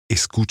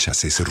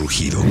¿Escuchas ese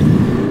rugido?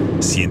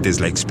 ¿Sientes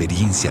la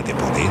experiencia de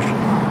poder?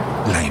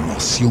 ¿La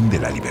emoción de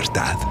la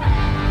libertad?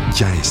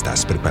 Ya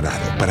estás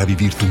preparado para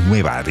vivir tu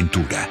nueva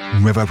aventura.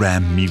 Nueva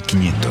Ram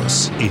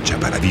 1500, hecha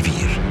para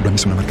vivir. Ram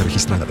es una marca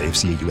registrada de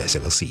FCA US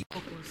LLC.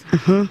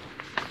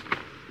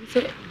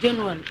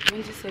 January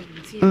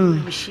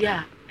 2017, we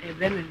share a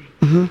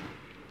memory.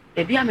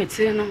 Baby, I'm a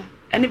tenor,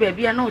 and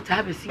baby, I know to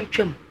have a sea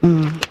trim.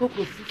 Cook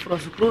for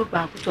us to grow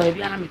back to a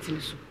Biana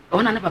Metinsu.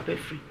 I never pay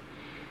free.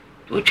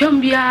 To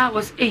Chumbia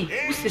was a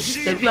who's the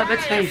sister, you are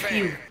better if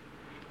you.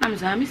 I'm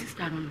Mrs.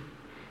 Taron.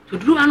 To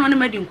drew an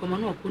ornament in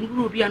common,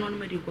 couldn't be an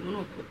ornament in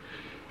common.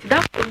 To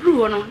that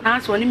drew on,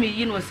 that's what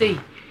me was say.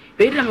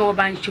 Bade them over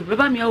by you,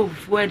 rubber me over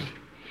word.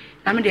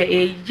 I'm there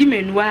a Jimmy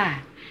and why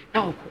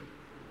now.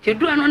 To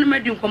do an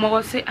ornament in common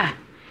was say, ah,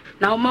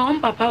 now my own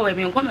papa will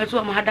be come to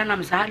a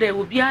Mahadanam Sade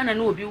will be an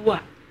and will be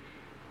what.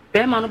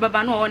 Bearman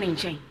over no one in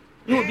chain.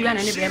 You will be an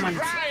any bearman.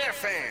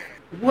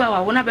 Well, I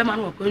won't be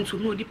man going to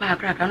know deeper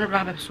crack and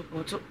rubber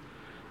support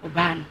or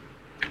ban.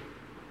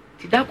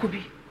 That could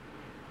be.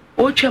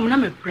 Oh, Chairman,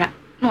 I'm a brat.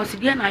 No, see,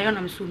 dear, I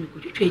am so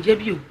good. You trade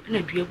you and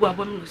a beer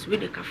was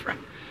with the Cafra.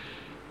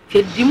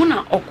 Take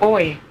Dimona or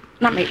Coy.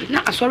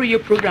 Not sorry your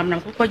program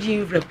now. What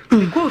you rep?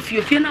 Go if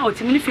you fear now,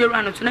 it's a mini fear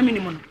run to the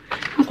minimum.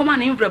 I'm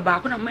commanding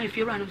back when I may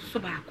fear run so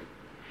back.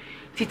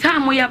 The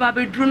time we have a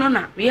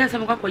bedroom, we have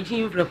some cockle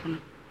gene rep.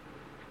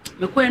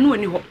 McQuay knew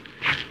any hope.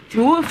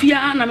 To fear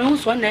and I'm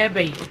also an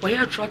abbey, or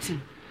your trotting.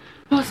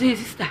 No, say,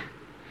 sister.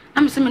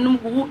 I'm some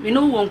who me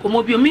no one come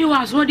up your me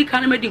was no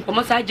declared in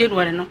Commerce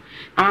January. No,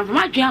 I'm from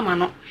my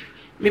German.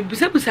 Me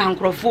Busabus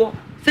Uncle 4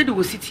 said it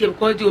was city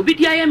because the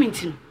obedient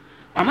meeting.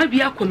 I might be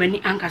a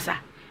comedy ankasa.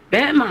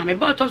 Bear, mamma, me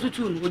bought also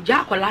too, with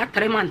Jack or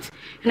 3 months,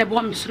 and a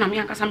bomb Miss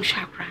Namianka some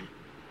chakran.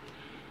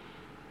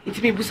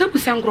 It may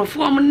Busabus Uncle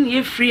 4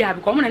 money free.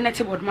 I've come and net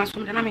about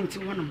Master and I'm into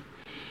one.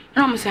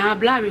 And I'm saying,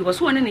 Blabby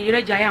was one in a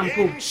year giant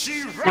pool.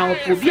 Now,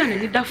 for being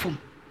in the form.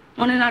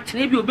 On a night,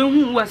 maybe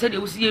who was said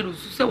it was here to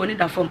say when in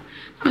the form.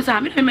 I'm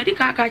saying, a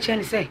medical catcher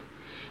and say,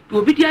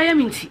 you be the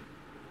IMT.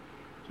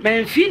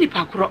 Men Fini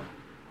Pacro.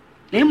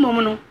 Name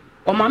Momono,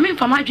 or my men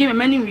for my dream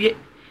many years.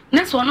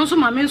 Next one also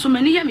my men so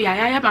many years, I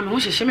have my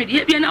most shame,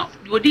 yet be now,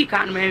 your dick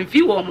and men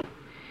few warm.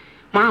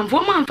 My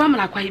former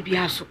family quite be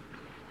also.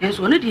 And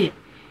so, dear,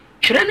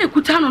 should any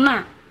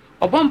Kutano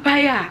or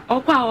Bompire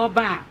or Qua or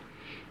Bar.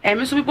 And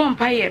Miss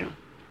Bompire,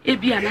 it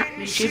be a nut,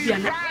 it should be a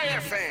nut.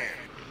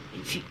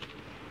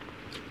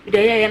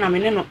 There I am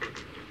in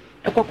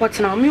a cocotte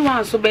now, me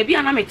once, so baby,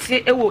 and I may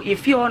say, oh,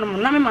 if you on them,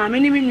 Namma,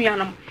 many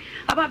million.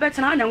 About better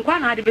now than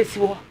one had the best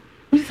war.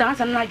 Mrs.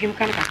 Anson like him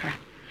canacra.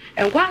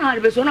 And one had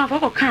the best one of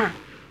our can.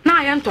 Now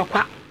I am to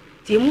quack.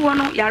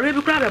 Timuano, ya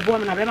rebel crab a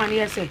woman of a man,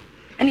 yes,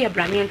 and your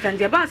brandy and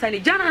the bass and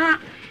the jana.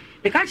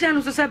 The catcher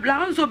was a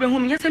blouse over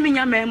whom yes, I mean,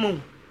 your memo.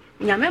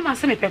 Your mamma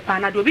semi pepper,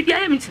 and I do be the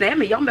aim to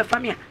them, a young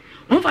family.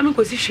 One family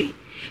was she.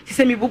 She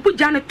said me will put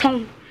Janet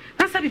tongue.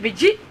 That's a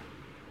BG.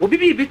 Will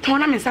be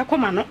torn in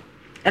Sacomano.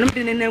 And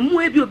I'm in a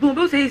more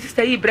beautiful say,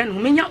 Bren,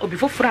 Minya, or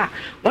before Fra,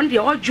 one day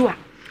all jua.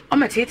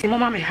 I'm a tate,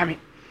 Mamma Hammy.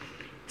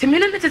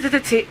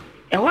 Timina,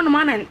 a 1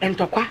 man and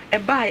Toqua, a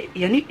buy,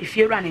 Yanni, if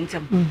you run into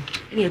them.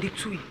 And you did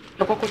 2,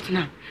 your cocotte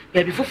now,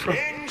 there before Fra.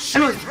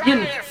 And was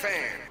Jenny.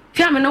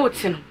 Tell me no,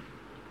 it's in.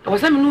 There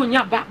was a new in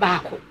your back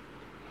barco.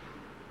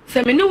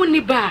 Send me no any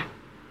bar.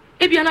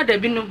 If you're not there,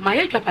 my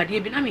age of a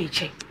dear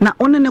Binamiche. Now,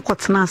 only the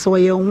cotton so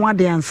you want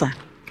the answer.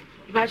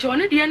 But you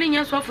only the ending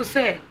yes, what for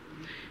say.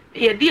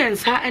 Ye dear and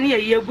sir, and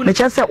ye would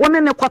just say one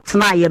in the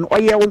cotton iron, or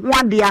you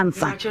want the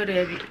answer.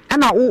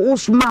 And I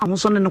was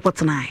mounts on the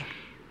cotton eye.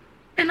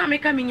 And I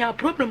make a mean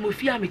problem with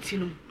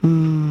Yamitino.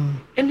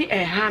 Any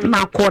a hand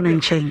now corn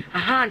and chain. A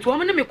hand,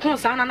 woman, me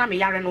concern, and I'm a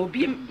yarn or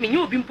be me,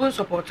 you be put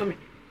support to me.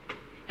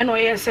 And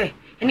I say,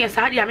 and yes,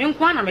 I am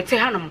one, I'm a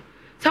tehanum.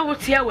 So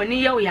what's here when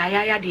you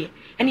ya dear,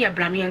 and your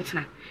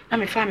bramiantna.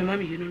 I'm a family,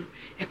 mammy, you know,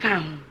 a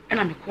town, and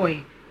I'm a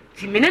coy.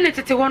 See,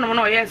 minute one of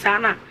no yes,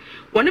 Anna.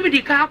 One of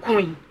the car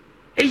coin.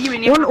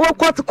 One or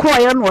quite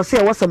coin or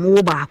say was a more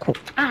barco.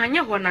 Ah,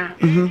 Yawana.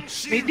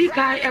 Me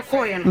decar a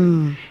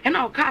coin. And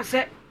our car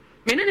said,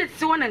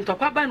 minutes one and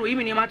talk about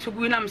women in much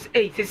Williams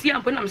 8 to see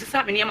and put them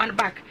 7 years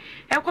back.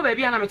 Elko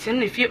baby, and I'm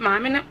attending if you,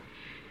 mamma.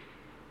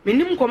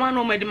 Minimum command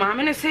on my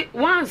mamma say,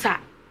 once,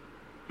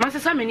 Master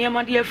Sammy near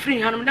my dear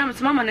free, and Madame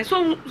Mamma, and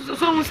so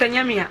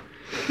Sanyamia.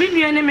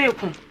 Maybe any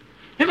milk.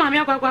 Me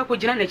mamma, I could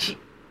Janet.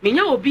 Me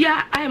no be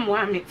I am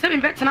one. 7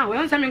 bets now,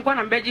 when some in one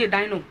and veggie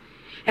dino.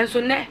 And so,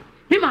 ne,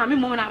 me mammy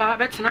moon about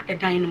bets not a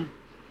dino.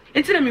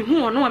 Instead of me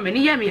who know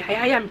many yammy,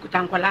 I am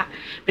Kutankola,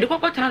 but the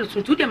cocoa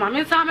to the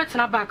mammy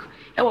Samet back,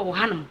 Ewa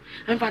Hanum.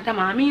 And Pata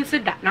Mammy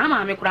said that now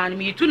mammy crying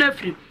me too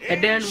nephew,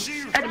 and then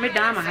at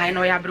Madame I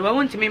know I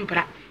want to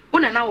mimpra,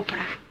 one an hour,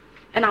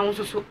 and I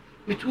also so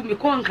me too me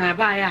corn can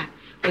buy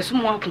a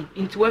small walking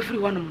into every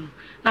one of them.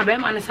 Now,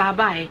 Beman is our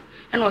buy,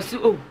 and was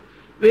oh,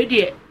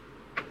 ready.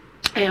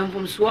 I am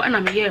from Swan and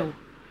I'm here.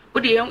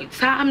 But the young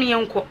Sammy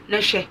uncle,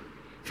 Neshe.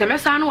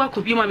 Semesano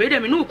could be my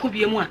baby, no could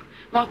be one,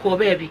 call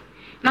baby.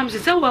 Now,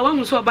 so one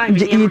who saw by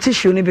me,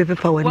 tissue, any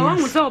paper, one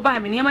who saw by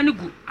me, near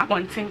Manugu, I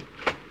want thing.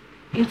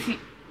 Inti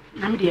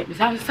na me de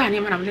bisa sa ne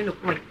ma na me ne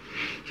ko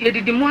ye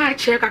didi mo a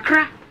che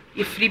kakra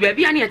ye free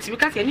baby ani atimi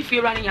ka se ni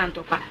fie ra ne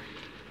yantokwa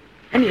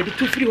ani ye di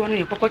tu free wono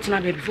ye kokotena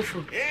baby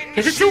fufuru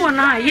ye se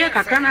wona ye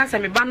kakra na asa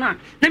me ba na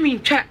me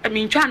ntwa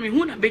na me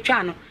hu na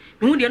betwa no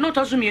me hu de no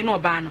to so me no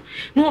oba no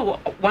no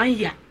 1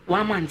 year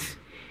 1 month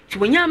ti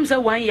wonyam za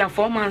 1 year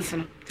 4 months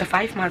no to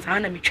 5 months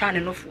ana me twa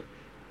ne no fo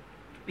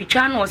me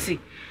twa no si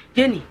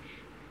Jenny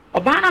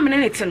oba na me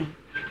ne te no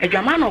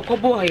adwama na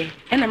okobo ye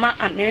ena ma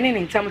me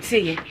ne ntam te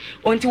ye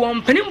onti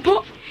won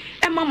panimpo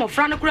e ma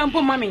mofra no kura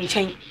mpo ma me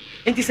nchen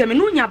enti se me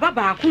no nya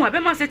baba ako a be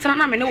ma setena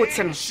na me ne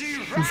wote no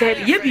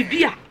se ye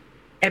bibia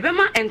e be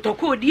ma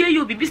entoko odi ye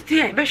obibi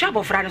stia e be hwa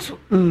bofra no so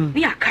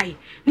ni akai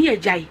ni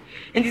agtai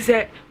enti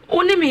se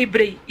oni me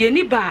bre ye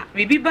ni ba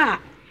bibi ba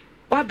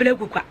wa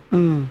blegukwa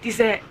enti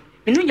se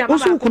me no nya baba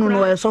osu kunu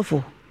no e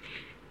sofo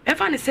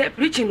efa ne say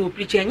preaching no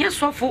preaching nya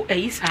sofo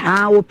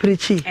eyisa o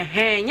preaching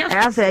nya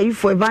I say you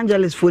for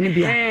evangelist for ni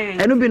bia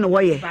eno bi no wo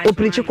ye o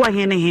preaching ko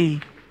he ne he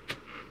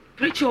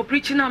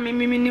preaching na me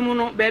nimu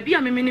no ba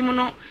bia me nimu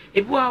no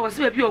ebu a wo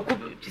se ba bia okọ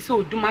ti se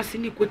odumase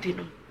ni kote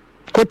no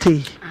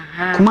kote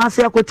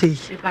kumase akote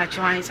e ba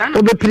chwan sa na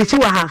o be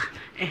preaching wa ha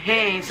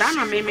sa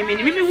na me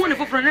hu ne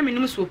foforo na me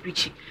nimu so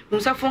preaching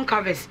unsa phone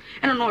covers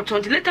eno no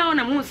tonti later on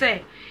na mu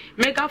say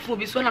megaphone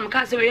bi so na me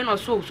ka say we no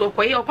so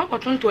koye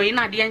okwakotonto yi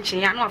na de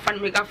enchen ya na afa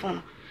na megaphone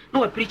na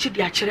wa preach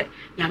di akere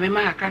nya me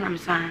ma akra na me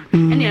sa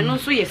ene eno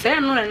so ye say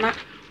no na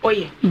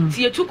oye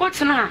ti etu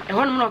kotena e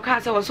ho no na ka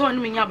say wo so no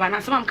me nya ba na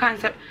say mam kan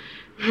say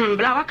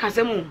bla wa ka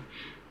say mu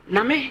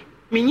na me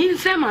nyin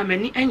say ma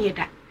mani anye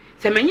da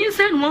say menyin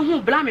say no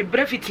hu bla me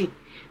brefiti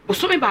bo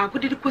so me ba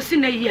akodi de kosi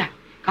na yi a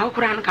ka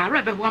okura no ka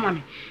ra be ho ama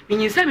me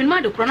nyin say me ma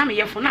de kura na me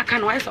yefo na ka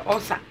na wa say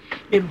osa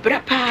me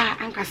brepa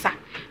ankasa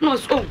no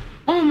so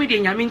o me de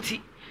nyame nti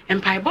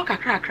empai bo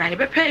kakra e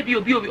be pa bi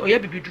obi oya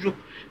bibiduro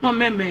no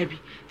memma bi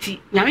ti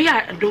nyame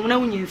ya dom na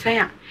wunyinsan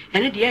a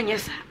ene de enye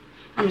sa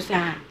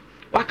amsa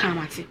waka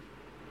amate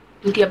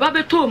nti e ba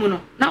beto mu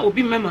no na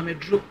obi memma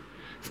meduro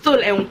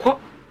still enko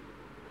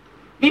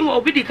mi mo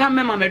obi di kan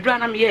memma meduro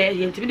na me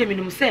ye nti me de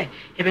minum se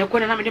e be ko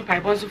na me de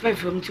pai bo so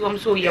fafam ti wom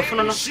so ye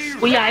fono no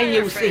wo ya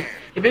enye use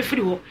e be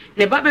firi ho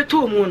ne ba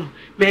beto mu no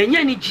ma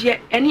enya ni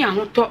gie ene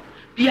ahoto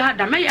bia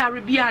da me yare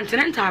bia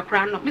ntenenta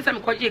akra no me se me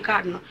koje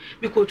card no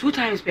me ko 2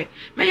 times pe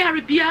me yare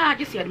bia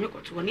just ya me ko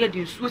to ne de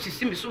nsuo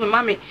sisi me so me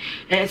mame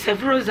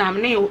several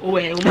exam ne o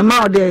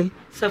ma ode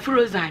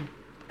several exam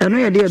eno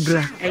ye de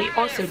adura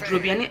also dro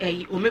bia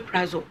ne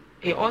omeprazole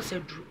also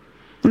dro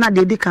na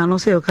de di kan no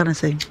say o kan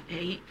say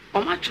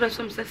o ma try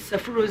some say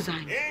several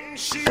exam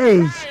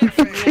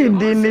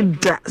di ni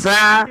da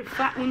sa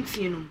fa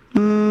unti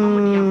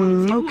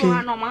no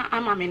okay no ma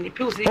ama me ne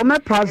pills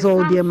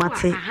omeprazole de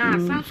mate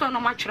sanso no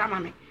ma try ama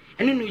me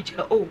ene no je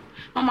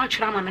no ma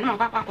try ama me na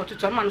ma kwa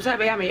kototo no ma no say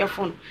be ya me ye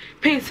phone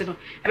pains no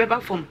e be ba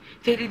phone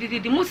te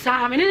di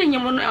musa me ne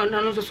nyem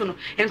no so no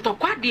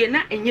entokwa de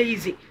na enye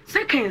easy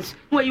seconds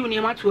no ayi uni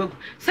ma to agu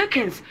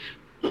seconds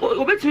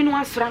obetimi no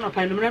asra no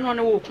pa no me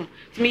no wo ku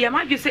ti me ya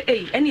ma dwe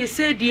say ene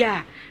say di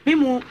a me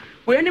mu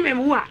we ne me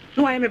wo a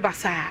no ayi me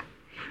basa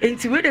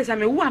enti we de sa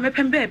me wo a me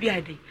pem ba bi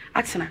ade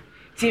atena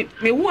ti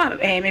me wo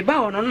a me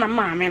ba ono na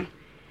ma me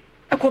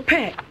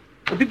ekope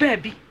obi ba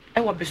bi e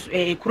wo beso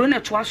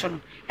corona to aso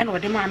no e na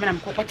ode ma me na me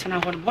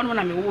kokotena ho no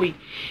na me wo yi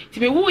ti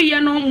me wo yi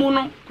no mu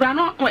no kura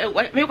no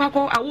me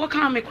kwakọ awo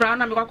kan me kura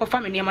na me kwakọ fa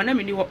me ne ma na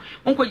me ni ho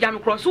onko ja me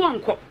cross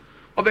wonko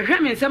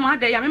obehwe me nsem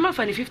ade ya me ma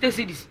fa ni 50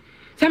 cedis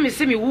se me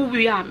se me wo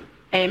wi a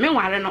me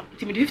ware no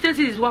ti me 50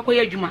 cedis wakọ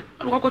ya adwuma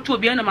wakọ to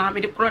obi na ma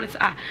me de corona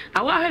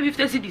awa ha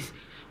 50 cedis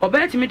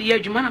oba ti me de ya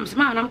adwuma na me se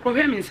ma na me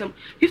krohwe me nsem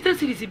 50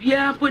 cedis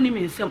bia po ni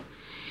me nsem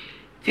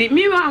ti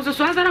mi wa so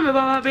asana me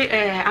baba be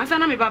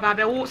asana me baba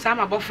be wo sa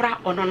ma bofra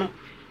ono no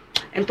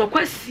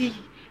entokwasi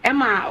e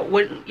ma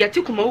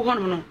yati kuma wo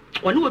hono no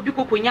woni obi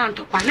kokonya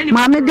ntokwa na ni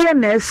ma me de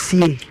na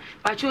asie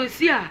ba cho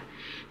si a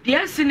de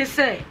asi ni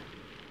se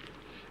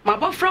ma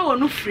bofra wo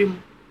no frim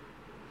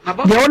ma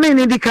bofra de oni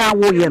ni di ka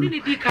wo ye no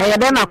e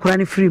de na akora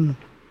ni frim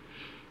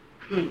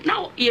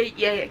now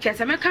ye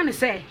kese me kan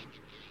se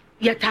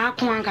ye ta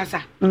ko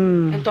ankasa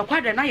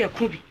entokwa de na ye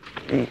ku bi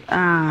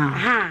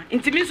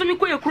intimi so mi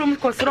ko ye krom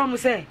ko sro mu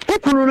se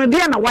okunu no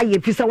de na wa ye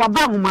fi se wa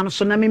ba homa no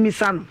so na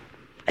memisa no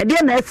e de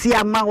na asie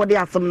ama wo de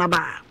asem na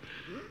ba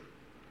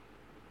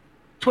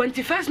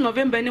 21st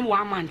November ni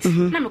 1 month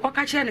na me ko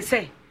ka kire ne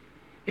se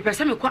e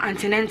pese me ko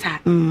antinental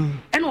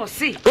e na o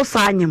se o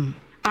sa anyem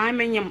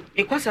amenyem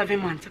e ko 7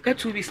 months ka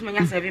 2 weeks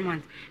manya 7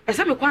 months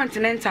pese me ko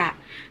antinental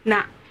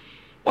na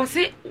o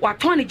se wa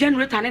ton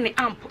generator ne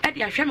amp e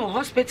de ahwe me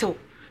hospital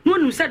no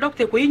nu say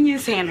doctor ko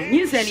nyinsen no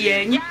nyinsen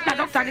ye nyi na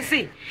doctor de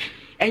say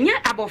enye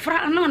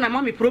abofra no na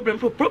ma me problem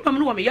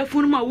no wa me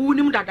yafunu ma wu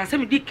nim dada se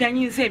me di kan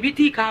nyinsen bi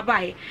ti ka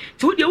bae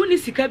ti wo de woni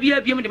sika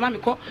bia bia me de ma me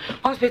ko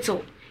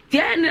hospital ti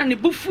na ne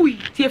bufui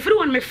ti efiri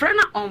won me frɛ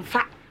na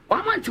onfa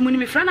wa ma ntimu ni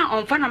me frɛ na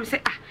onfa na me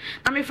say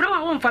na me frɛ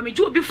wa onfa me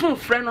ju obi fon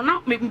frɛ no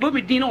na me mbo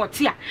me din na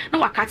wote a na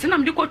wakate na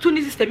me de ko to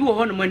ni sister bi wo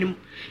ho no manim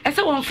e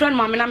se won frɛ no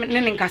ma me na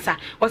ne nkasa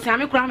o se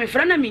ame kura me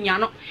frɛ na me nya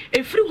no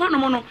efiri ho no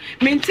mo no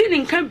me nti ne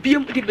nka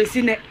biem de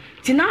besi ne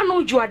tina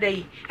no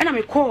juadai na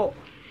me call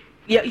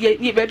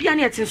ye baby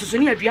ani atin susu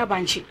ne adua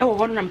banche e wo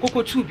ho na me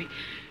kokko tubi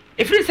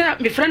efiri se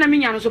me frɛ na me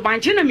nya no so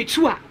banche na me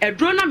tu a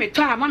edro na me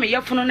to a ma me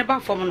yefono ne ba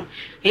fom no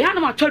e ya na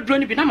ma to dro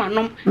ne bi na ma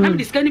nom na me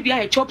diska ne bi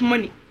a chop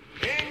money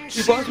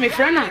because me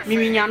frɛ na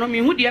me nya no me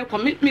hu de ko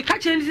me ka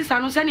che ni sisa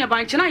no se ne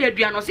banche na ya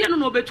dua no se no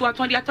no betu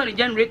aton de aton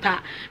generator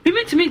me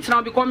mitimi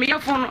ntina because me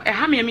yefono e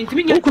ha me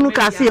mitimi nya ukunu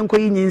ka se enko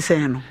yi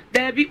nyinsen no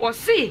da bi o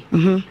se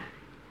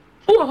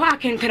wo ho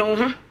akentene wo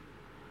ho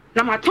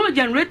na ma to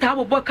generator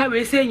abobo ka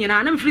we se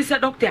nyina na me free se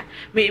doctor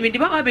me de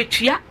baba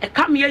betua e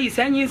ka me yi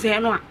se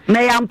nyinsen no a na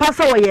ya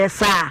mpasa wo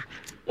yesa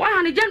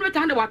wa na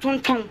generator de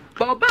watonton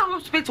ba oba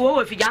hospital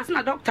wo fi gas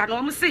na doctor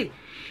no mo se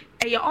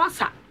e ye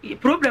osa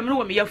problem no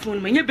wo me yafun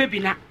me nya baby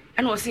na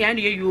e na o se ya na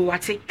ye yu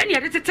wate e na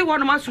ye tete wo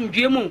no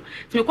masumdue mu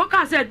ti me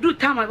koka se do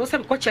time wo se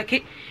me ko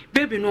check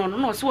baby no no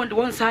no so won de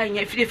won sa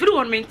nya firi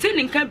won maintain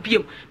nka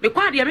biem me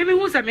kwa de me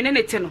hu se me ne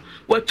ne te no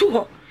watu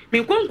ho me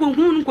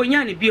nkonkonhu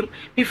nkonya ne biem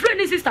me friend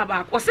ni sister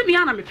ba ko se me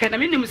ya na me pɛ na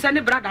me nim se ne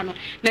brother no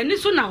na ni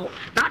so na ho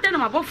na ade na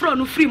mabofra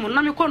no free mu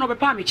na me kɔ no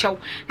bepa me kyɛw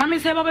na me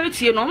se baba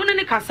betie no mo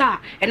ne kasa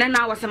ene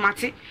na wo se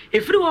mate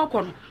efiri wo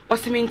kɔ no wo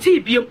se me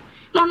nti biem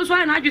no no so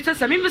na adwe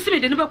se me se me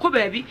de ne be kɔ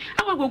baabi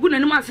awagogu na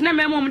nim ase na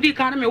me mom di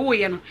ka na me wo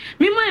ye no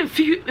me ma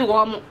mfi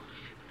wo mo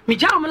mi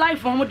ja mo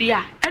life mo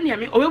dia ene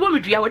me obebo me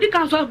dua wodi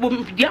kan so bo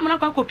dia mo na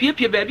kwa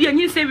kopiepie baabi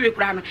anyi se we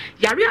kura no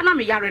yare na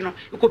me yare no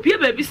kopie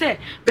baabi se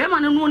be ma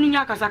no no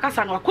nya kasa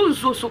kasa no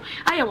akonsuo so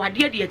aye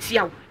wade de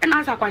atia wo ena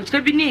asa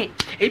kwankyere bi ne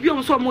ebi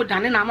om so mo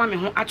dane na ama me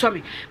ho ato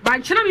me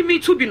bankyere me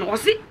tu bi no o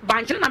se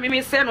bankyere na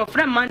me se no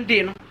friend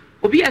Monday no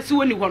obi ase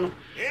woni ho no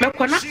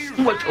mekona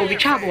obi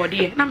twa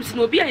bode na me se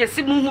no obi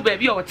ayese mu hu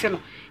baabi a wote no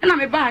ena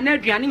me ba na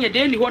aduane nya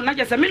de ni ho na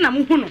jese me na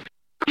mu hu no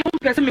mo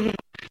pese me hu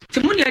ti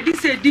mu ne adi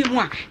se di mu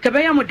a ke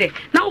be ya mo de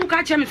na wo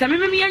ka che me se me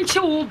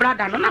yenche wo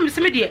brother no na me se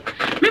me de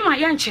me ma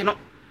yenche no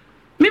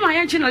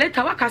na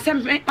leta waka se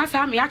me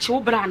pasa me ya che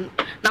wo bra no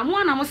na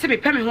mo na mo se me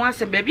pe me ho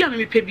ase ba bia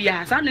me pe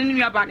bia sa na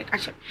ninu aba ne ka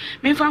che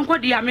me fa nko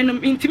de a me no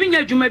ntimi nya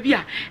adwuma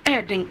bia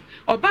e den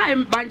oba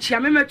banchi a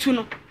me matu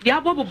no dia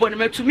bobobo ne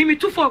matu mi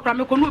tu for kra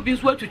me ko no obi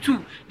nso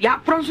atutu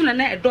dia pronso na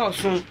na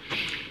edoso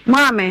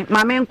mame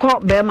nko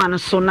be ma no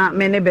so na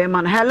me ne be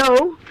ma no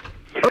hello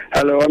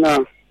na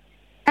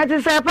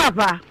ati say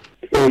papa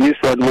you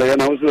said me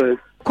na so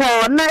ko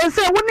na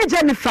say woni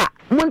Jennifer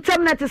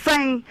muntam na te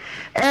san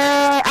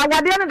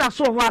awade no da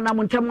so ho na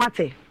muntam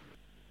wate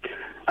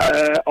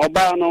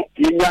oba no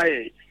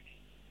yinyae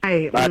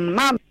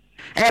mam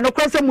no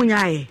ko se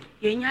munyae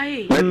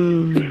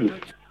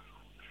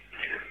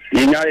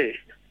yinyae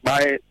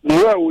by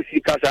nuwa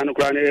usi kasa no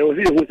kra ne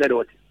osi hu said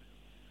what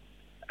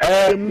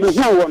me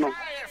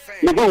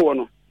hu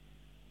wono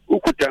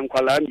ukuta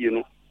nkwala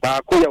mbinu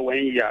ba ko ya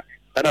 1 year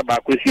ana ba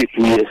ko si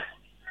 2 years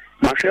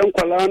ma hwe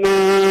nkwala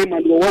na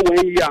ma do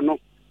 1 year no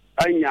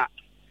anya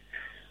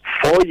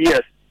 4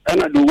 years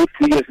ana do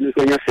 2 years ni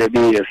so nya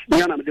 7 years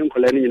nya na me de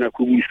nkwala ni nyina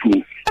ko wi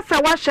school asa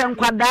wa hwe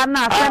nkwada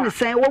na asa ne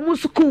sen wo mu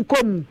school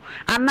kom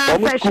ana sa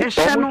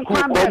hwe no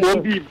kwa ba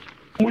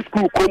mu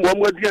school kom wo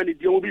mu aduane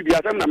di wo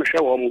bibia sam na me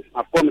hwe wo mu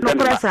afọ me no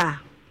presa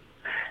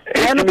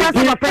no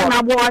presa pa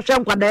na bo wa hwe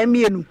nkwada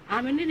mienu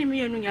amene ni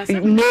mienu nya sa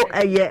no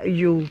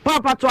you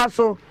papa to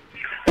aso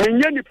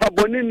enye ni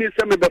paboni ni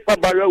se me be fa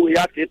barwa we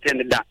ya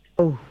tete da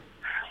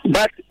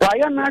but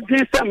why na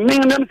dey say me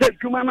nem say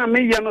djuma na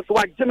me ye no so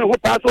wa jeme ho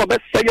pa so be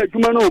say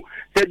djuma no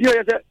say dio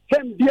ye say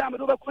tem bia me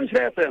do be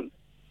konhire fm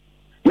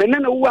me ne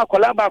na wu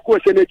akola ba ko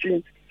se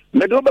n'echi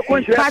me do be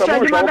konhire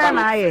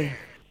fm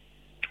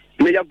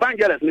me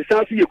evangelist me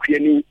san so ye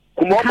kuani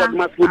kuma obod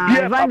ma so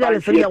bia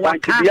evangelist ye wa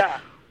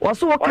ka wo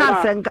so wo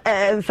ka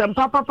sen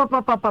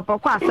papa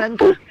kwa sen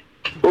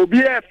obi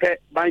efe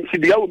banchi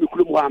bia wo be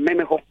kuru mu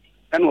ameme ho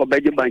and obey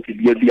bank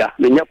dia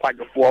me nya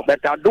kwadefo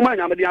beta adoma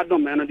nya me dia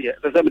adom me no de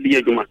se me dia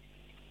adwuma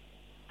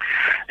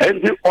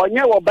and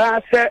onye wo ba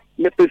se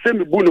me pese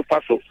me bu no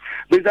faso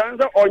be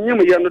zanza onye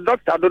me ye no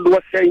doctor dodo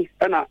sen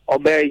na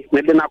obey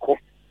me de nako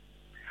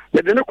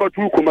me de nako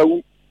tu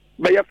komawu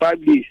be ye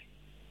 5 days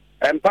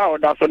empower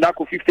da so da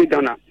ko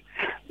 $50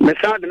 me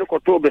san de nako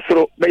to be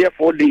soro be ye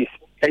 4 days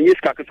enye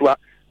ska ketwa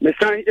me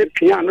san e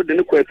pia no de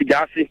nako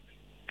afigase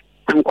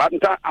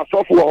ankwanta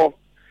asofo ho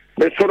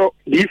be soro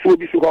di fu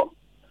bi su ho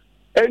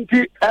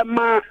enti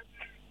ema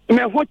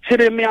me ho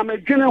kire me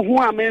amadwene ho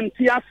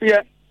amenti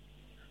ase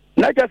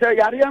na jase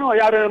yare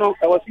no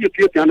e wasi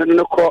etuetua na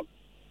ne ko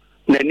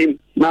nanim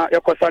na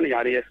yakosa ne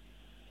yare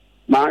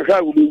ma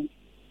hwa wu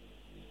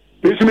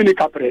bisumi ni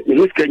kapre ni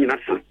nuska nyina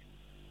san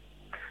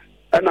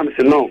ana me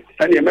se no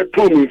ani e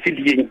meto mu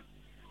fidie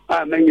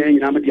a manya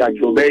nyina me dia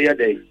jo be ye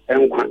dai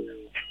enkwa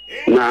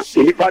na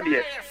nipa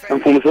de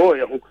enfumso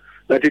ye ho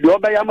na ti do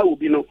be ya ma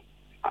obi no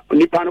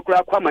nipa no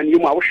kura kwa mani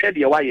mu a wo hwe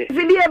de waye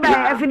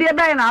fidie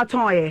ba na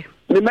aton ye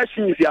the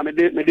machines ya me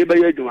de ba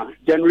ye adwuma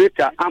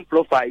generator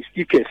amplifier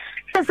speakers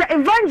so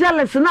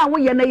evangelist na wo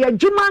ye na ye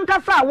adwuma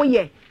nkasa wo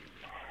ye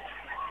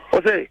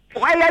o say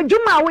wa ye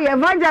adwuma wo ye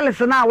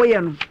evangelist na wo ye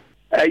no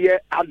ye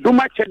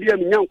adoma chede am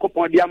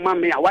nyankopon de ama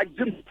me a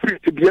wagye free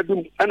to bia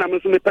dum ana me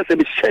so me pese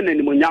be hye na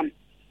ni monyam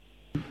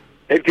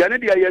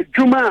Etiane dia ya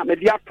juma me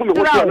dia to me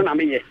ho to na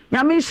me ye.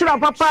 Nyame shira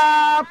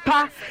papa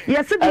pa.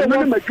 Yes dey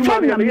wo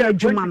juma me ya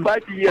juma.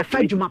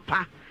 Fa juma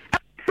pa.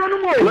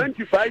 No more.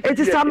 It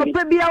is some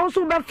baby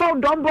also be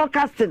found on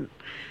broadcasting.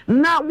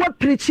 Na what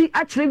preachy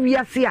actually we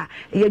are here.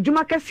 Ye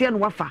juma kese no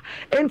wafa.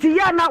 Enti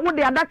ya na wo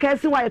de adaka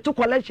esi wa ye to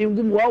collection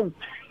gum wo.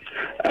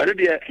 Ade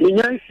de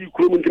nyansi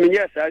kuro ntimi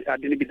yes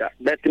ade ni bida.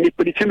 But me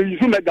preachy me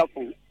use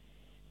megaphone.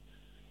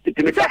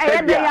 Titimi ka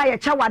se de ya ye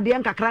chawade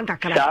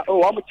nkakra.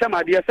 Oh, am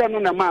chamade se no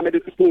na ma me de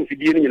tutu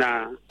fidie ni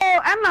nyina. Oh,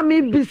 ana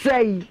me bi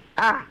sei.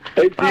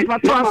 Papa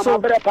to so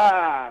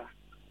pa.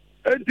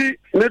 Enti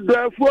me do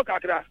afuo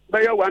kakra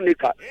be ya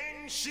wanika.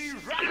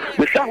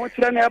 Me sa ho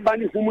kire na eba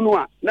ni hum no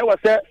a na wo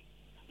se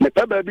me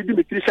pa ba bi di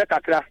me tiri hye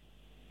kakra.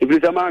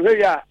 Ibisa ma hwe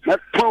ya na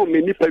ton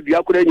me ni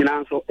padua kura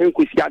nyina nso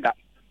enkosi aga.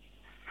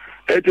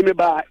 Enti me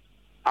ba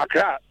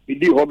akra bi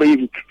di ho be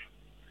yik.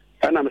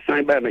 Ana me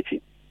san ba machi.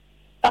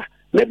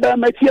 Me ba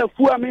machi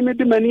afu a me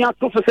di mani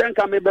ato fese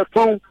nka me be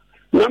ton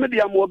na me di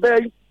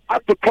amobe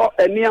atotɔ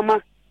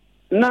eniama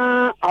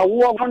na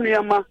awo ho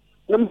niama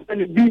na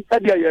me bi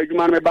ade ayi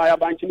adwuma me ba ya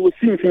banchi no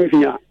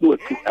simfinfia no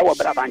atu e wo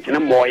bra banchi no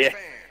moye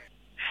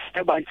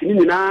e banchi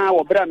ni na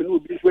wo bra me no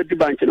obi so di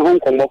banchi no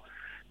honkombo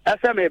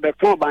ese me be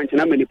ton banchi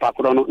na me ni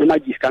pakoro no na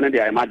magiska na de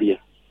ayi made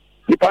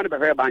ni pa no be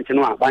hwe banchi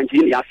no a banchi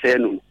ni ase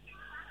no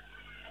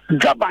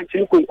Jabanchi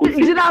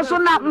nkonkosi. Jira so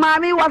na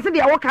mami wase de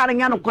wo kare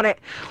nya no kore.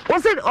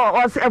 Wose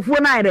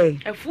afuo na ire.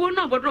 Afuo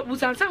no bodo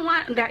busansa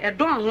wa da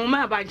edon ho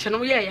ma banchi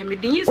no ye me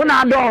din yi. Wo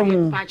na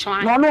adon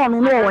ho.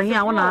 No wo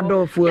hia wo na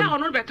adon afuo. Ya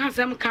ono be kan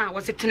sam kan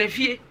wose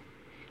tenafie.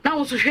 Na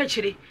wo so hwe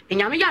kire.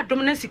 Enyame ya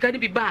adom na sika de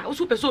bi ba. Wo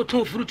so pese o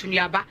ton fruit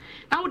nuaba.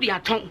 Na wo de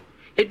aton.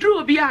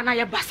 Eduru obi a na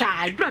ye basa.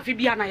 Eduru afi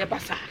bi a na ye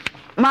basa.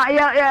 Ma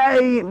ya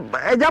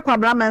eja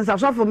kwabra mensa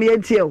so for me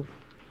entie o.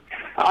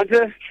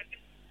 Ante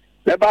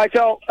le ba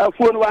cha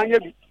afuo no wanye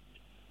bi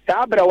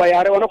ta abra wa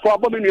yare wono ko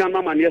abom nuan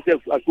mama ne se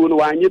afuo no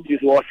wanye bi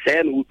so o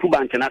se no utu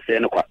banche na se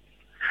no kwa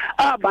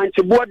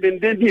banche bo den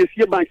di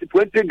esie banche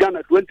 20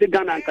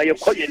 Ghana nka ye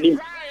koye nim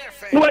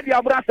no wadi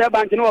abra se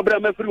banche no obra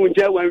mafiri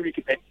unje 1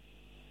 week pe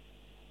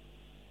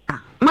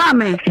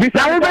Mame,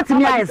 na wo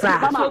betimi ayesa.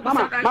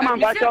 Mama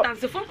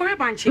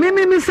bacho.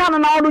 Mi sano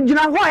na odu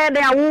gina ho he de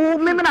awo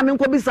mi na me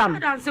nko bisa no.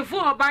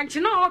 Dansefo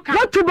banchi na o ka.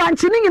 What to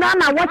banchi ni nyina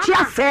na wo chi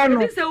ase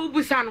no. Edise wo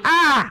busa no.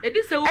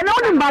 Edise wo. Ena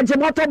oni mbaje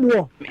moto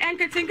bo.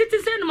 Enketenkete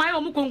se no ma ye o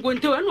mu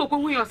kongonte o na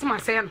okohu ye o sema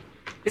se no.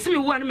 Ese mi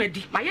wu an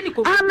madi. Ma ye ni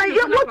kongonte. Na ye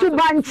what to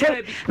banchi.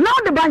 Na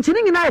o de banchi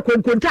ni nyina ye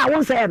kongonte a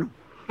won se no.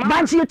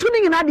 Banchi ye tu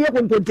ni nyina de ye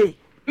kongonte.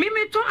 Mi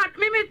to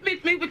mi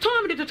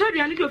to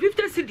aduane de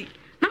 50 cedi.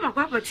 Na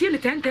makwa patie ni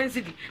 10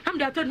 cedi. Am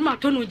de atod ma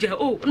to no je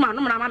o ma no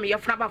ma me ye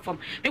fra ba fam.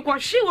 Me ko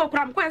hwe wo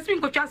kra me ko ese mi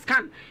ko twa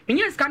scan. Me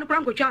nye scan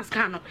kra ko twa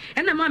scan no.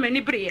 E na ma me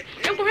ni breye.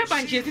 En ko hwe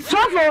banchi esi.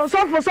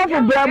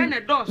 Sofo bram.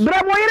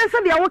 Bram wo yere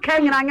se de wo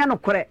kan nyina anya no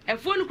kore.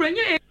 Efo no kra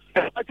nye.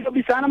 Ati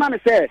bisana ma me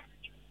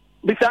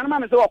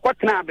se wo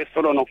kwatena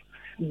abesoro no.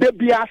 De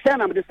bia se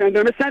na me de send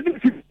me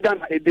send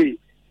Ghana a day.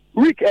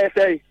 Week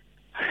essay.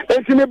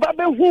 Enti me ba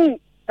be hu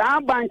ta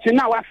banchi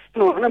na wa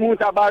no na mu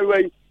ta ba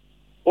wai.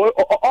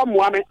 O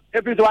moame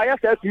ebi so aye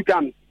se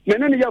tutam me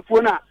ne ye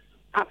fuo na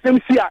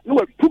asem sia na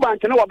wa tu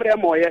banche na wo bre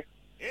moye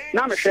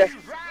na me hwe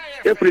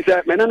efri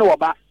se me ne wo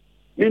ba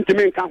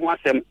mintimi nka ho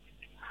asem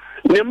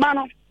ne ma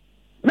no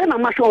me na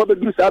ma hwe wo be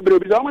du sa bre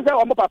obi so mo se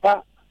wo mo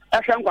papa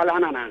ehwe nkwala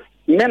na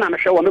me na me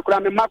hwe wo me kura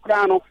me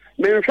makura no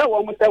me hwe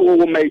wo mo se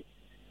wo mai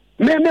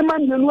me ma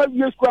nyenu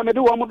awie skua me de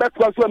wo mo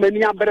beto so ma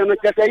ni abre no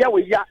kese ya wo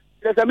ya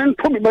kese me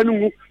nto me manu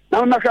mu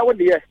na me hwe wo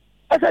de ye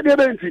asa de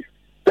be nti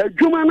the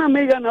Juma na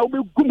mega na obi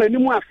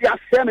gumanimu afi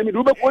ase na me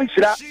do be ko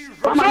nhira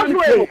mama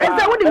no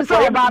ese wo di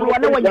so ba no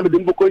na wanya me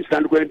do ko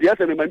nhira ko ndi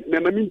ase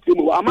me minti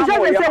mu ama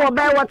mo ya se wo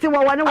ba wo ti wo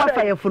wani wa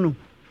fa yefunu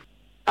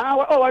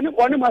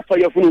wani ma fa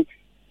yefunu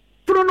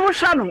funu no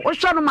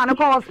hwa no ma ne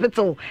ko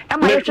hospital e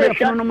ma ye hwa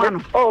yefunu no ma no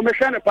me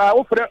hwa ne pa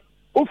wo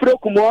fre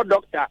kumo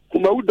doctor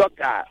kumawu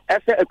doctor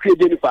ese akue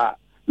Jennifer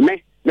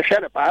me hwa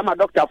ne pa ma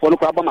doctor fo no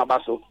ko aba ma ba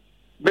so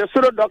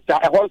besoro doctor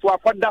e hon so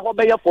akoda ho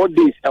be ye 4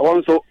 days e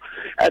hon so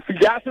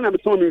afiase na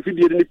meto me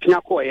mfidie ni pia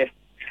koye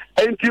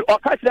enti o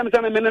ka kire me se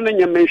me ne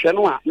nya menhwe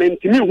no a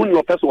mentimi hu ni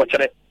opeso wo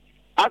kire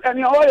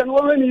akani o ye no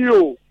we ni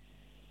yo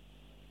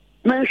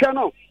menhwe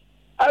no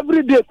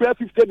every day kwa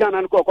 50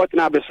 Ghana ko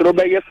na besoro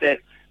be ye se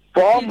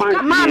 4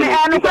 months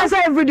mama no kwa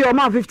say every day o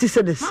ma 50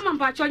 cedis mama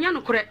mpa cho nya no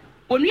kure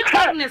onu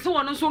ya ne se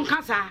wo no so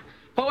nkasa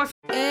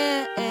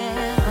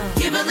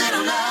give a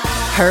little love.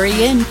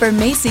 Hurry in for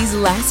Macy's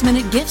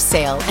last-minute gift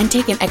sale and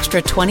take an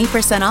extra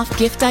 20% off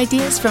gift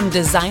ideas from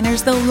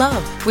designers they'll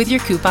love with your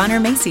coupon or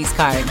Macy's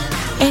card.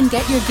 And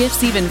get your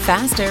gifts even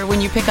faster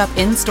when you pick up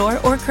in-store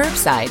or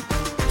curbside.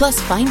 Plus,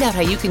 find out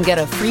how you can get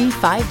a free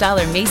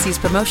 $5 Macy's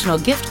promotional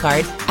gift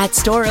card at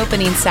store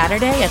opening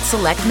Saturday at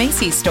select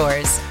Macy's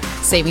stores.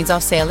 Savings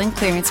off sale and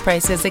clearance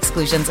prices,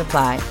 exclusions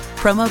apply.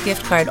 Promo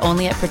gift card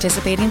only at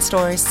participating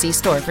stores. See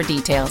store for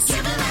details.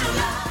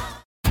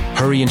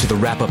 Hurry into the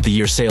Wrap Up the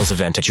Year sales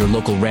event at your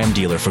local Ram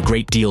dealer for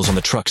great deals on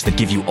the trucks that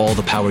give you all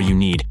the power you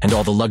need and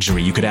all the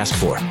luxury you could ask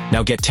for.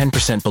 Now get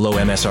 10% below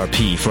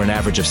MSRP for an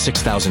average of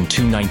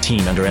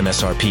 $6,219 under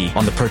MSRP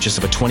on the purchase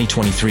of a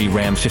 2023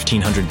 Ram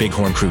 1500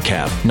 Bighorn Crew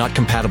Cab. Not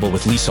compatible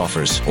with lease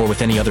offers or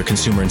with any other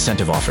consumer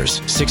incentive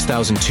offers.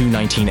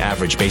 $6,219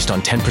 average based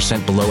on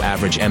 10% below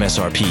average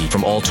MSRP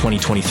from all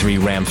 2023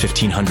 Ram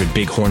 1500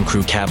 Bighorn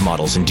Crew Cab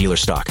models in dealer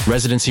stock.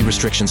 Residency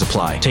restrictions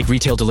apply. Take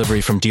retail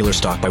delivery from dealer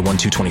stock by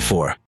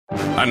 1/2/24.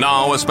 And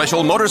now a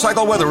special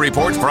motorcycle weather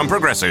report from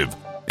Progressive.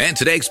 And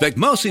today expect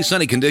mostly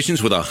sunny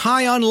conditions with a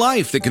high on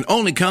life that can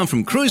only come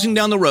from cruising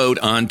down the road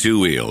on two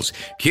wheels.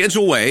 Kids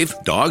will wave,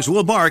 dogs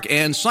will bark,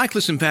 and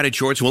cyclists in padded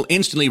shorts will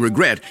instantly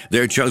regret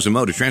their chosen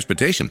mode of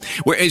transportation.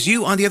 Whereas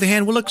you, on the other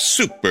hand, will look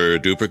super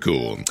duper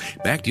cool.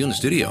 Back to you in the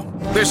studio.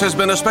 This has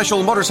been a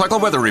special motorcycle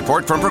weather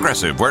report from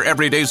Progressive, where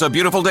every day's a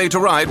beautiful day to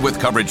ride with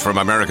coverage from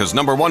America's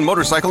 #1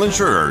 motorcycle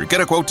insurer. Get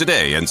a quote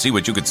today and see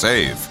what you could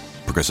save.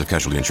 Progressive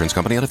Casualty Insurance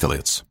Company and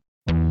Affiliates.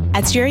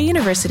 At Sierra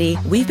University,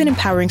 we've been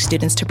empowering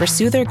students to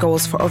pursue their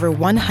goals for over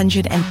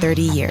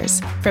 130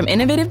 years. From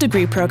innovative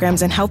degree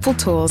programs and helpful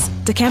tools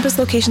to campus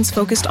locations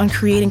focused on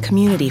creating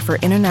community for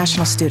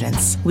international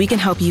students, we can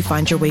help you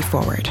find your way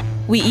forward.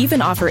 We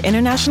even offer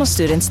international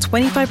students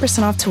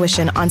 25% off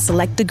tuition on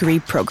select degree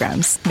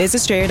programs. Visit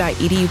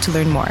strayer.edu to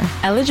learn more.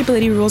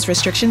 Eligibility rules,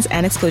 restrictions,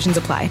 and exclusions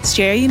apply.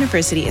 Strayer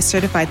University is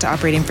certified to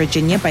operate in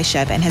Virginia by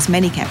Chev and has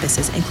many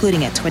campuses,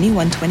 including at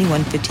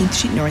 2121 15th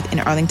Street North in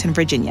Arlington,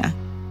 Virginia.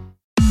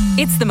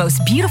 It's the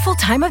most beautiful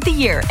time of the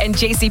year, and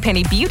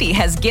JCPenney Beauty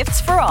has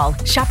gifts for all.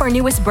 Shop our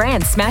newest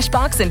brands,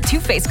 Smashbox and Too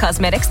Faced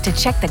Cosmetics, to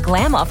check the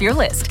glam off your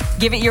list.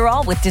 Give it your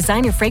all with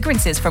designer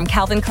fragrances from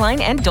Calvin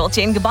Klein and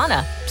Dolce &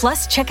 Gabbana.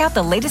 Plus, check out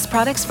the latest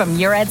products from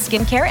Murad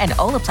Skincare and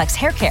Olaplex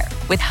Hair Care.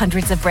 With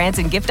hundreds of brands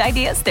and gift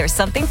ideas, there's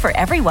something for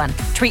everyone.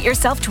 Treat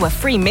yourself to a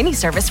free mini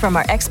service from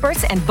our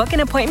experts and book an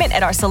appointment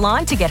at our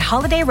salon to get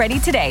holiday ready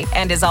today.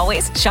 And as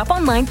always, shop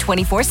online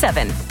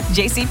 24/7.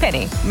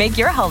 JCPenney, make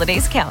your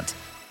holidays count.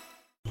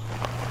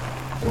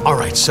 All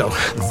right, so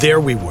there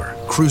we were,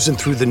 cruising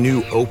through the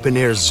new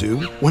open-air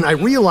zoo, when I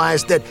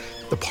realized that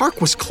the park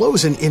was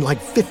closing in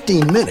like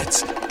 15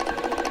 minutes.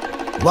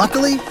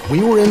 Luckily,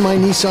 we were in my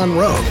Nissan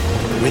Rogue.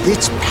 With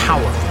its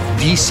powerful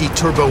VC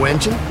turbo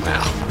engine,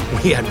 well,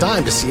 we had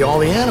time to see all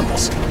the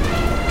animals.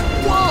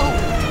 Whoa!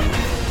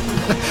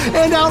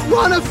 And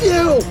outrun a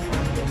few!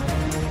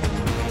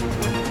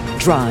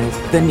 Drive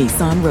the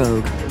Nissan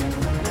Rogue.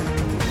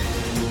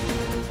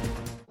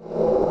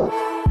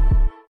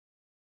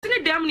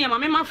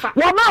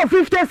 Wama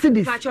 50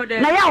 cities.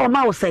 Na ya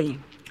wama o say.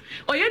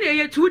 Oye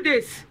dey 2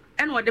 days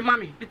and what the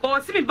mommy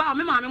because see me ba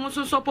me mama mo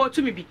so support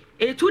to me bi.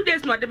 2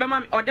 days no de be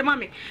mama or the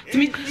mommy.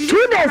 2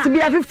 days be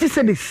 50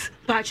 cities.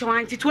 Pa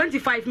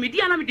 25 me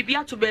dia na me de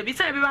bia to baby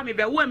say be ba me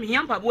be wo me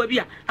hiampa bo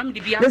bia am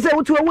de bia. They say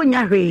wotu wo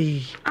nya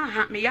hwe.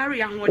 Aha me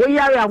yare ahode. Wo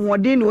yare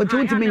ahode no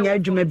wotu me nya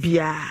adwuma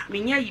bia.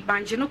 Me nya yi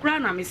banje no kra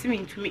na me se me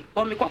ntumi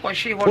o me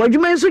kokɔhwe ho. Wo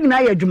adwuma nso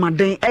nyina ya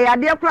adwumaden. E ya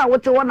de kra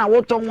wote wo na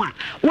woton a.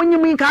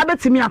 Wonyimi nka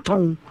betimi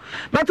aton.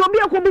 But obi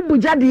akobubu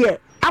jade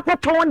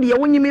akoton de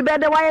wonyimi be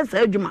de waye sa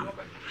adwuma.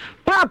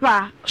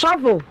 Papa,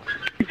 shuffle.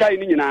 Kai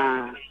ni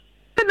nyina.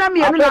 Na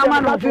me enu na ma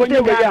no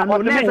 50 Ghana no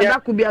na se da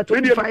ku bia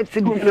 25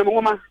 cities.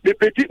 Me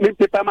peti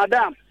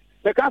madam.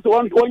 Me ka so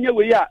onye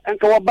we ya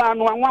enka wo ba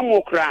no anwa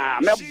mo kra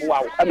me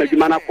boa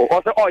amadwuma na ko.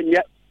 O se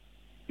onye.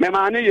 Me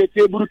ma ne ye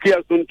tie buru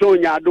kia so nto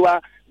nya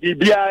adoa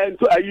bibia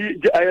nto ayi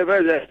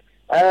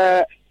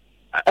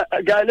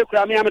gale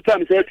kra me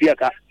amtam se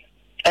tuaka.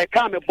 I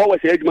can't be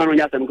always a man on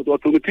Yasan to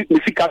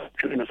Missika.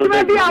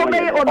 Maybe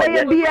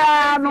obey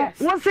bia no.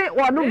 What's it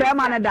or no bear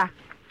manada?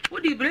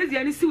 What the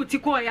Brazilian see what you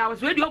call? I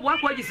was ready to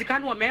work with you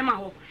can or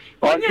memo.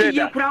 Only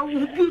you crowd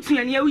who put you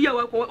and you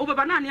over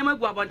banana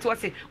about to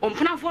say, on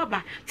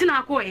Panafoba,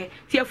 Tinaco,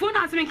 Tiafon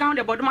has been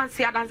counted about my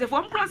say, and the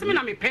form crossing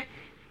on me pay.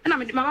 And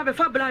I'm my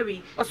before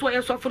Blary, or so I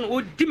saw from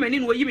old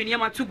demon where you mean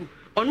Yamatugu.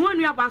 On one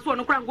year past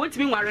one crown, what's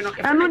me worrying?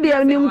 I know the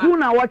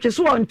Ninkuna watches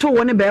one to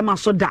one bema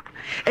soda.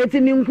 It's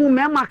in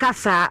Ninkuma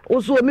Macassa,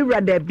 also a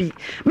mirror there be.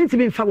 Mean to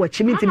be for what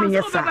you mean to me,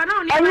 yes, sir.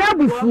 And you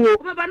before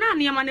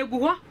Banana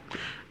Manego.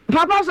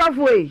 Papa's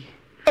halfway.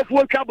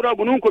 What Cabra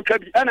Bununco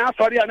Cabby, and I'm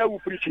sorry, I know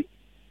preaching.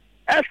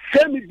 As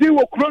semi do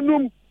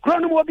chronum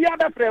will be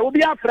other prayer, will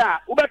be after,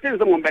 Ubertins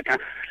the one better.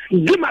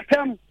 Give my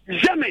term,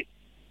 Jemmy.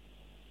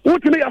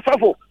 What to me a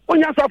suffer? On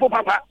your suffer,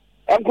 Papa.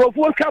 And go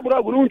for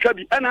Cabra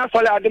Bununcabi, and I saw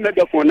I didn't make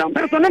the phone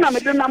number. So then I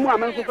made them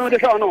one, so they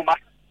saw no.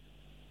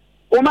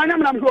 Oh, my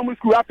name, I'm going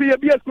to appear,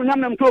 be a school,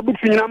 to a book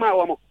in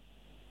Namawamo.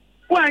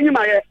 Why, you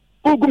my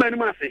Uguman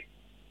Massey?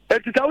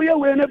 It's how you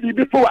will be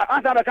before I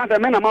answer the country,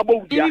 man, I'm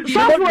about the other. We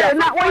don't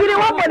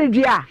want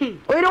the other.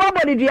 We don't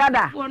want the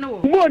other.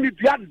 More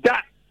the other.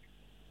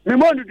 Me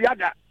more the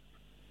other.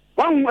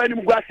 One when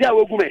you go see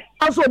our woman.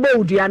 Also,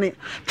 Bodiani.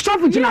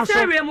 Stop it now.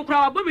 Sorry, I'm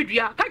crowd,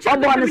 Bobia. Catch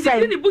up on the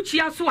same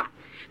Buchia Swa.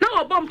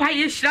 Now a bomb pie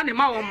is shiny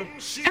mom.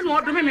 And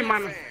what do me,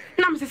 man?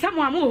 nam se sam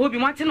amu ho bi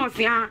mate no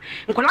se a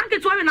nkola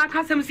nketo we na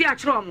aka sam si a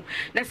kire omo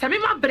na se me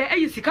ma bre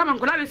ayi sika ma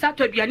nkola we sa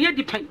to aduane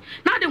adi pan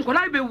na de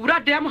nkola be wura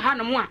dem ha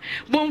no mo a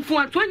bomfu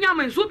antonya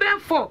ma nso be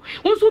 4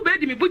 nso be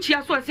di me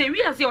buchia so se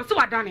wi ase o se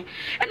wadane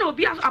e na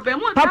obi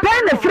abamu papa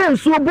na friend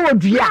so bo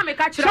odua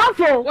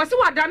sofo wo se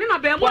wadane na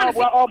abamu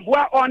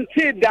obua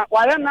onti da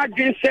wala na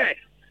dwen se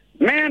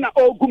me na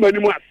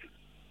ogumanimu ase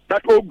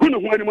that ogunu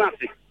ho animu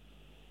ase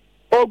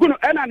ogunu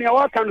ena ne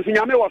wa kan so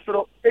nyame wo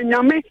soro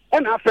nyame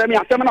ena afra me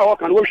asem na wo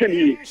kan wo hwe ni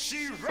yi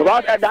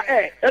about eda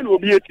ena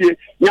obi etie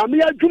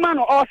nyame adwuma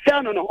no o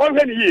se no o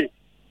hwe ni yi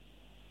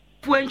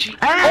puanchi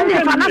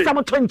ne fa na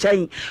sam to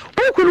nchen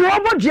ukuru wo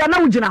bodua na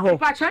wugina ho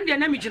pa chan de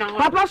na mi gina ho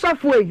papa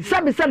sofo yi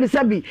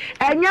sabi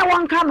enye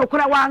won ka no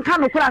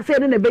kora se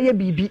ne na beye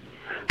bibi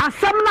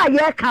asam na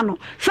ye ka no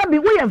sabi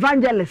we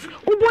evangelist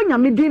ubo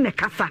nyame din ne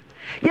kasa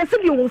yesi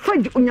bi wo fa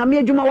nyame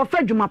adwuma wo fa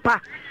adwuma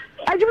pa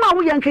adwuma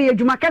wo yanka ye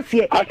adwuma kase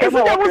e se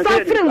de wo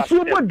sa friend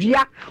so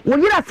bodua wo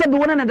yira sabi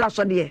wona na da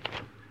so de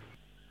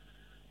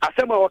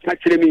asema wo ka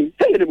kire mi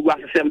se ne bu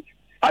asem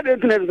ade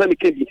ntuna se mi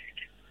kebi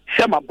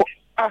se ma bo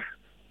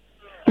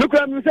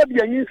nukura mi se bi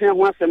yanyin se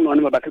ho asem no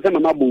ne ba ka se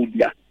ma bo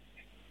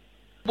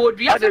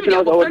odua se mi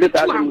de bo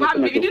tu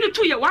mi di no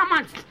tu ye 1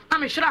 month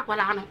am hira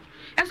kwala no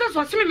eso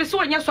so se me so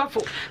onye sofo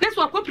na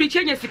so akọ preach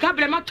enya sika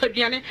bre ma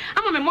toduane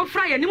ama me mo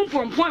fra ye nim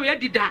pompom we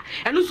dida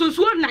eno so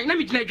so na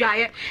me gina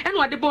dwaye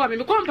eno ade bo me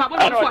ko mpa bo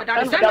so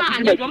ada se na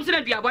anya dwom se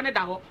na duabo ne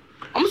da ho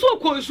om so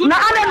ko nsu na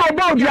ale no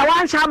bo dua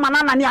wan sha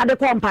mana na ne ade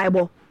ko mpa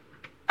ebo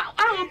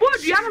bo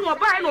dua no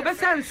ba e no be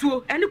sa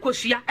nsuo ene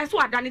kosua e so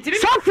ada ne timi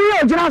sofo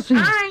ye ojira so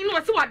ai no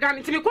se wada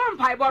ne timi ko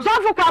mpa ebo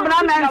sofo kwa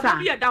bra mensa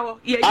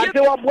ade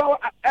wo bo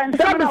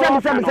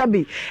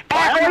sabi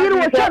oyiri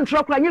wo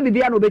chantro kra nya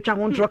bibia no betwa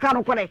ho ntro ka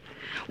no kore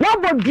wo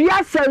bo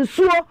dua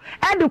sansuo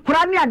e de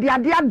kura ne ade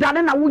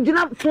adane na wo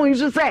gina fon yi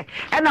so se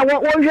e na wo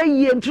hwe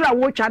yie ntro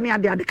wo twa ne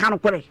ade ka no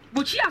kore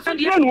buchi aso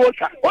de no wo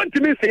twa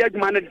ontimi se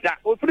yadwuma ne da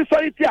o firi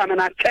so iti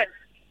amena che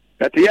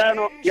etiya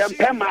no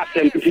yempe ma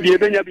asem fidie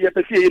benya bi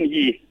yepese ye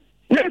ni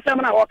ne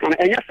sem na wo kan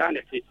enya sa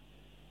ne ti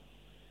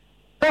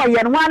o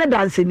ye no ane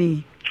dance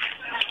ni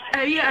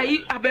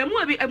ayi abamu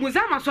abi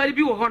muzama sori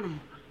bi wo hono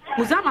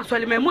muzama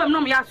sori memu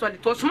no ya sori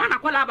to suma na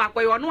kwala ba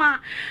kwa yo no a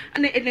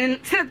ne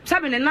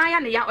sabe ne na ya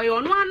ne ya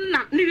yo no na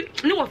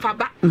ni wo fa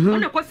ba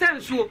ona ko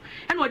sensuo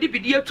e na odi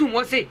bidie tum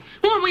wo se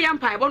mo ya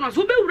mpa ebo no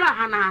so be wura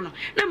ha na no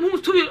na mu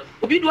tu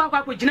obi du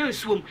akwa gina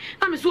nsuom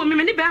na me so me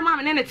ne be ma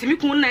me ne timi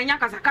kun na nya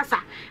kasa kasa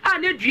a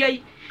ne dua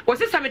yi wo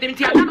se same dem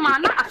ti ada ma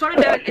na asori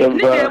de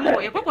ni dem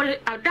wo e kokko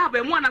ada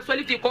ba mu na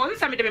sori ti ko se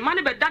same dem ma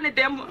ne be da ne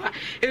dem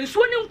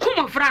nsuo ni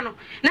nkum ofra no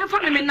na fa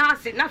me na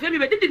ase na fa me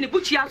be didi ne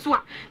buchi aso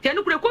a te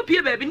ne kure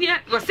kopie ba bi ne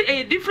wo se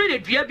e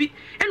different dua bi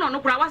e no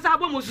kura wasa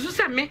abo mo susu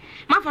se me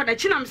ma fa da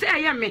chinam se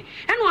eye me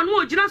e no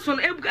no ogina so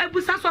no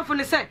ebusa sofo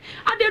ne se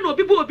ade no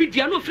obi bo obi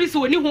dua no free se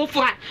woni ho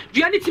fo a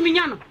dua ne timi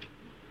nya no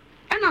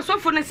ena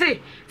sofo ne se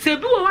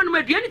bi wo wanu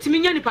ma dua ne timi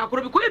nya nipa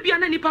akoro bi ko ebia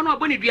na nipa no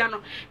abo ne dua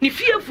no ne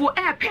fiefo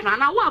e pe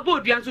na wo abo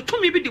dua nso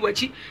tumi bi di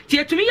wachi ti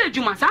etumi ya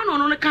adwuma sa no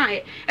no kan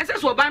e ese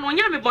so ba no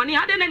nya me bone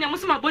ade na nya mo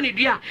sema abo ne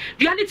dua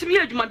ne timi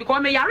ya adwuma bi ko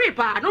me yare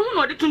pa no hu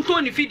no de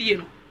tonton ne fidie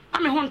no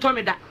ame ho nto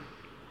me da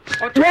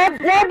wo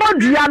bo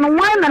dua no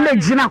wan na na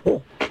gina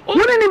ho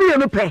woni ni bi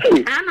no pe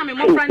ana me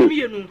mo fra ni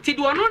bi no ti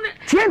do no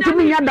ti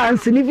entimi nya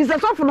dance ni fi se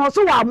sofo no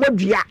so wa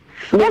amodua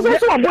wo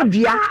so wa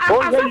bodua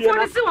asofo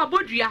ne se wa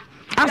bodua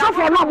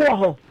asofo no mo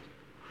ho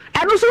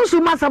enu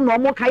sunsu masam no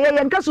mo kaye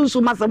ye nka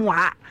sunsu masam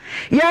ha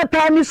ye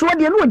pa mi so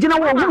de no ogina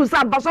wo huru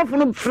sa basofo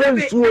no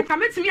friends wo ka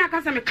metimi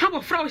aka se me ka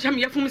bo fra wo hya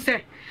me yefum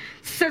se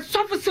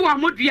sofo se wa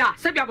modua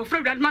se bia bo fra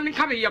wura man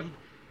ka me yem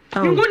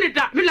ngoni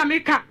da me la me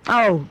ka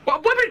bo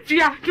bi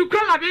tia tu kra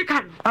la me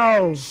ka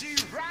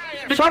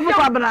sofo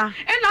kwabra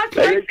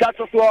e ka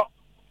to so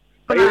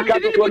e ka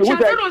to so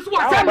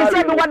no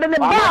se me wade ne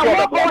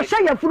ba wo hya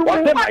ya furu wo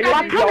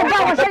wa ka ba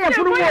wo hya ya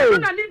furu wo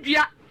na ni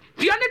dua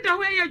ne da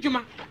ho ye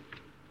adwuma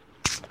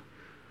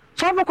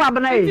sofo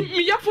kwabna e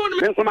mi ya phone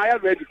me so ma ya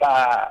ready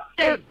pa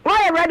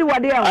why ready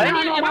what there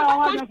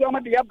no so ma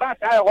de ya ba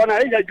ta ho na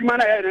e adwuma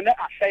na ye ne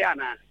asaya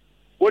na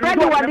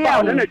ready what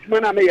there na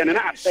adwuma na me ye ne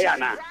asaya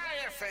na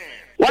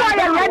why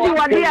ready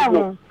what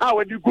there ah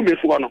we di gume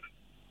so no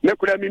me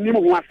kura mi nim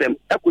ho asem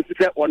akosi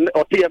se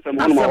o TFM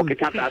ho no o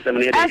keka ta asem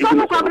ne e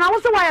sofo kwabna wo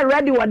so why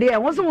ready what there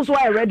wo so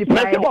why ready pa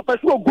me so pa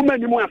so gume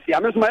nim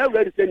afia me so ma ya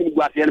ready se nim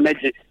gu afia ne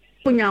meje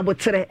punya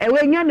botere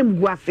ewe nya nim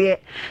guase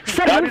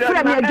se no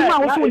fra me adwuma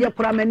wo so ye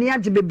kura mani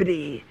age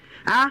bebre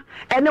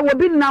ene wo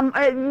bi nam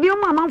bi o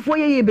mamanfo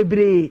ye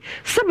bebre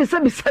sebi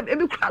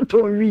ebi kura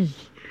to wi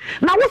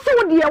na wo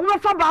so de ye wo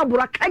fa ba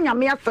abura kanya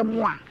me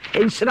asem a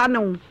enhira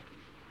ne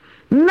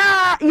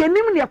na ye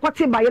nim ne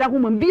akote bayira ho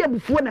man bi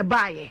abufuo ne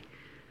baaye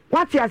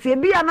wati ase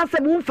bi ana se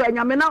bu mfa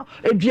nyame na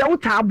edua wo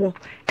taabo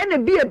ene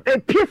bi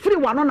pie firi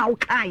wano na wo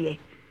kaaye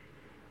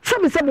se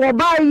bo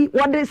bai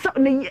wode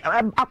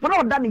akora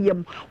oda ne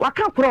yam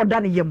waka akora oda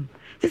ne yam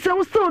se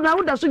wo still na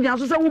wo da so gyan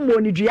so se wo mo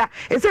ni dua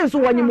e se so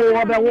wanyimo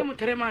wo be wo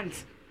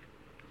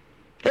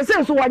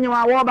ese so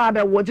wanyewa wo ba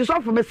be wo ti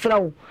so fo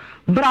mesrawo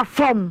bra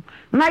fom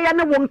na ya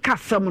ne won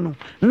kasam no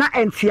na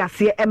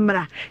entiase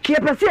emra ke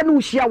pese na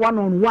uhia one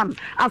on one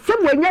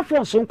asem we nya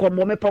fo so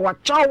nkomo me pa wa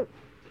chaw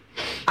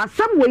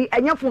asem we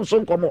enya fo so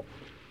nkomo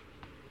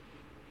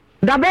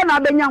da be na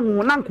benya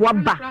hu na nko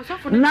ba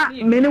na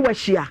me ne wa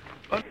hia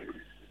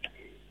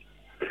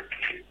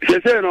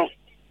sese no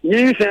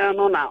yin se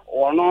no na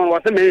ono wo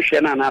se me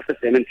hwe na na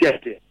afese me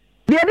ntiate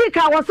de di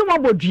ka wo se mo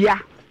bodua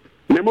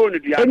me mo no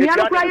dua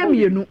enya kra ya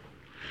mienu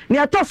ne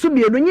atoso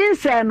mienu yin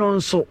se no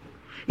nso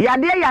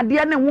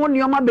yade ne ho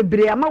nioma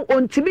bebre ama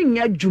ontimi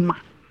nya adwuma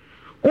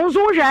onso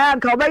hwa ya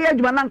ka oba ya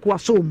adwuma na nko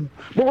aso mu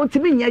bo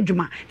ontimi nya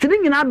adwuma tini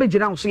nyina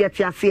begira nso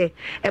yete ase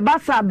e ba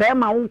sa ba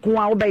ma wonko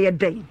a oba ye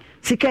den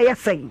sika ye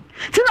sen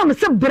tina me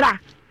se bra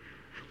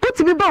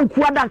kutimi ba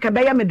nko ada nka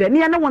ba ye me den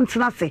ne ne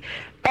wontena se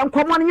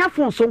enkomo ne nya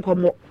fon so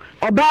nkomo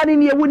oba ne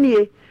ne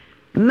ewunie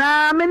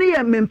na me ne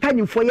ye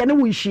mempanyimfo ye ne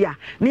wonhia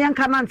ne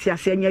yanka na nte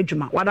ase nya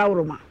adwuma wada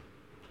woroma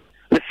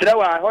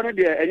Srawa hono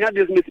de enya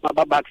dismiss ma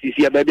baba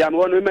sisi ba bia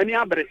no no mani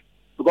abre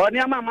go ni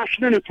ama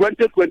machine no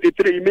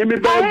 2023 me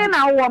ba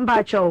na wo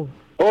mba cho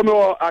o me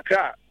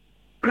aka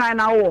cry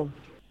na wo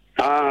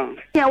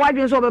ya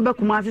wadin so bebe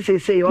kuma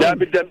sese yo da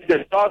bi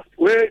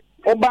we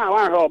oba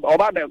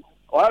oba be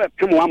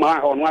pimo wa ma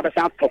ho no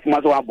abesa top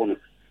ma so abono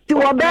ti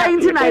wo be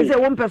inti na say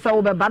won pesa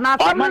wo be ba na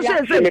asem no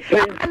say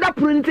ada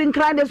printing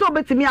cry de so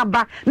betimi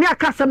aba ni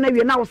akasem na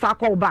wie na wo sa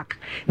call back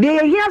de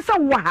ye hia say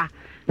wo ha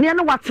ne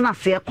no watena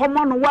se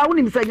komo no wa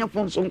woni misanya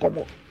fon so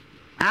nkomo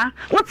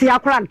what ya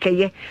kra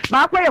nkeye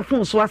ba akwa ye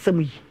fon so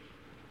asem yi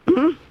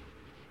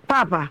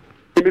papa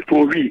mi to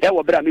wi e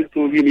wo bra mi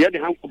to wi ni ye de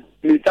hanko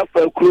mi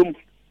tafa krom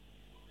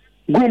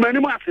gu mani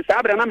mu afisa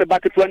abra na me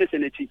baketo ne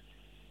senechi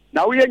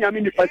na wo ye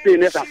nyame ni pase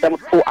ne asem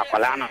to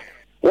akwala na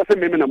wo se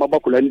meme na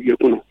mabakula ni ye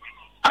kuno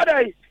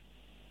adai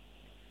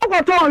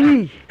ko to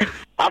wi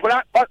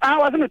akwala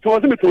was me to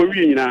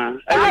wi nyina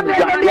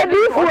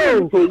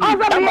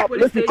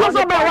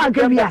koso ba wa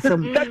ke wi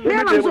asem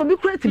me na so bi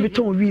kwati bi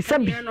to wi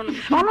sabi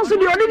ono so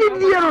bi oni ni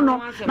die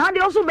no na de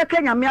oso be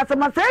kanya me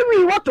asem asa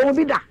wi wo to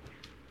bi da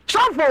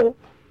sofo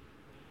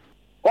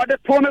o de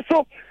to me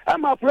so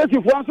ama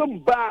presi fo so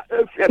ba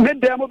me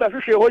dem ba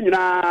hwehwe ho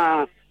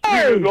nyina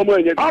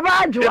oba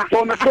ajwa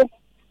to me so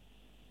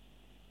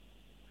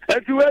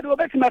eti we do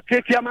be ti ma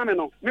keke ama me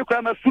no me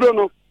kwa ma suro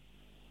no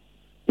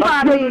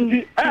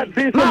Mami, I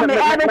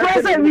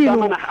don't say we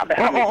no.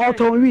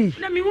 Oton wi.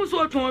 Na mi hu so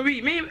oton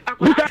wi. Me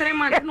akola 3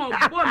 months no bo me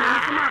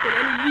so ma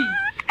akola ni wi.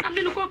 I'm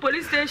the local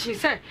police station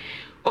say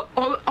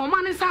o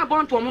man say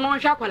born to mo no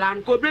hwa akola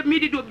an ko bre mi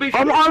di do be.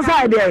 On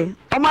side there.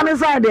 O man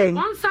side there.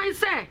 On side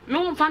say me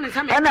won fa ne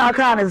say me. E na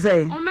aka ne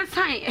say. On me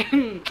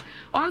sign.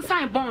 On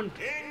sign bond.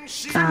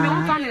 Say me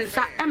won fa ne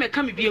say e me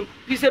ka me biem.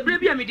 Bi se bre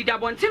bia me di da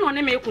bonte no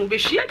ne me ku be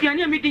hia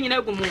aduane me di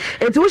nyina gumu.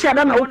 Eti wo hia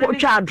da na wo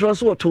twa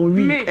address wo ton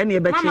wi e na e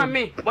be chi. Mama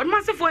me, but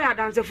masefo ya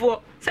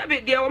dansefo. Se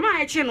be de o ma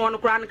ha chi no no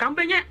kra nka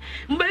mbenye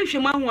mba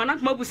hwe ma hu ana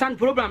kuma busan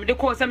program de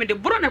call se me de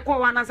bro ne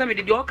call wana se me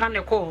de o kan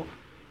ne call.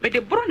 Me de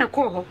bro ne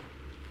call ho.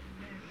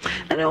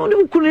 Ene o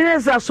ni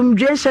kuneza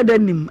sumdwe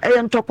shedanim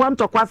e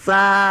ntokwa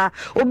saa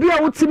obi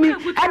a wutimi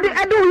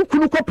ade wo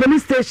kunu ko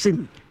police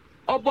station.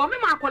 Obo me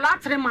ma akola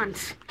 3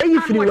 months. Eyi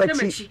firi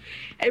wachi.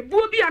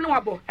 Ebuo bia na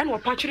wabo e na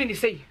opa twere ni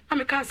sei.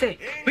 Ame ka se,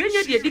 we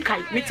nya de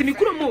dikai, metimi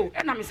kuro mo,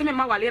 e na me se me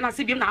ma wale na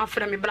se biem na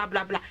afre me bla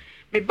bla bla.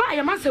 Me ba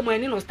ya ma se mo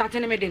ani no start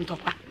ne me de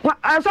ntokwa.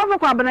 So for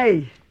kwa bana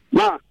yi.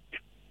 Ma.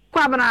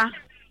 Kwa bana.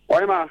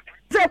 Oi ma.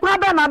 Se kwa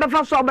bana na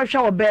befa so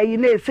obehwe oba yi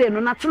na ese no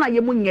na tena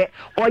ye munye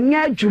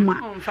onya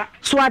adwuma.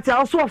 So ati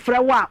also ofre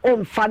wa o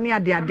mfa ne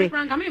ade ade.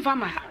 Franka me fa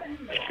ma.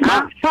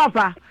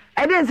 Papa,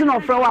 e dey sin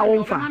ofre wa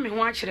o mfa. Ma me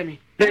ho a kire me.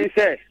 Dey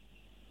say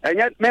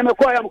enya me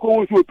ko ya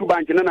mko nsu otu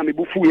bank na me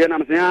bufu ye na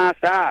me say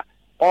sa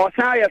o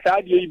san ya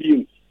sa de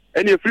bi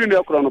ene free no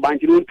ekro no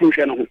bank no ntu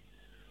hwe no ho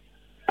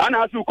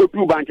ana asu ko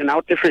tu bank na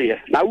wote ye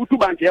na wotu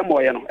bank ye mo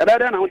ye no e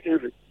be na wote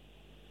hwe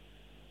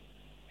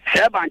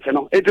se bank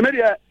no edime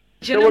de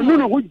se wonu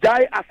no hu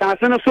jai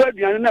asase no so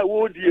aduane na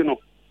wo die no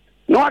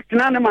no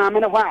atena ne ma me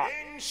no ha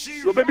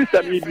yo be bi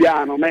sami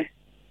bia no me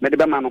de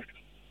be ma no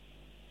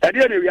e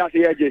de ne wi ase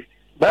ye je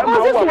ba ma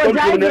wo ko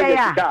tu ne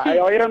ka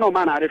ayo ire no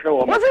ma na re fe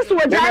wo mo se so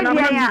jai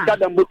dia ya ka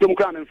dam botum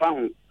kra me fa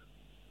ho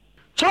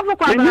so for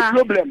kwa bana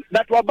problem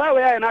that wa ba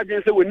we ya na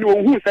adwen se woni wo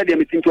hu se de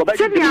me tinto ba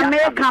se bi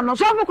America no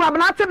so for kwa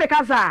bana te be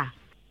kasa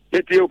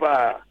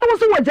Ethiopia wo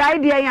so wo jai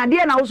dia ya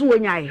dia na wo so wo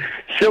nyai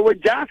se wo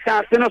ja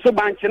sa se no so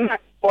bank na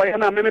o ya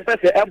na me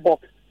pese ebo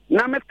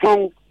na me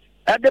ton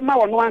e de ma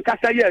wo no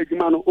ankasa ya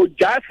adwuma no o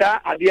ja sa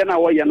ade na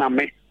wo ya na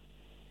me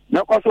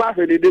na ko so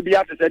ahwe de bi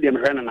ate se de me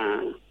hwe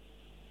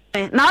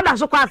na ada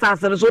so kwa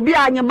asase so bi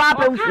anye ba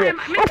pemfo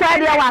o kwa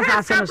dia wa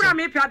asase no so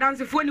me pia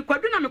dansefo ni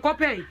kwadu na me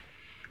kopei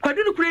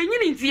kwadu no kura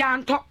nyini nti ya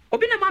nto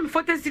obi na ma me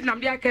photostat na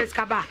me dia case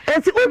ka ba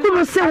enti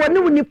ukunu se woni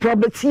woni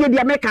property ye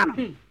dia meka no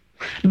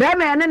be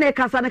me ne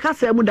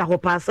kasa mu da ho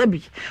pa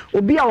sabi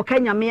obi a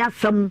okanya me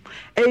asam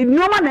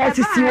nyoma na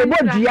asisi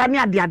obodua ne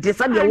ade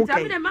sa de wo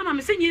kai na mama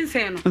me se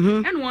nyinsen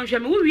no ene won hwe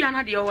me wo wi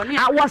ana de wo ne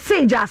a wo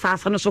se ja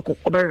asase no so ko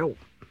oberewo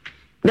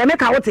de me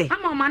ka wote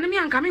ama ma ne me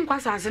anka me nkwa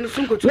asase no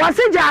so nkotu wo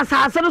se ja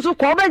asase no so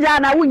ko be ja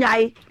na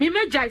wunyai me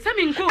mejai se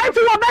me nko enti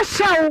wo be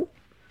hyew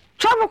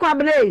twofo kwa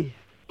bele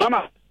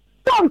mama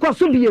wo nko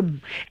so biem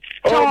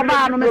cho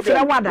ba no me se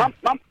wada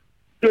mam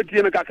to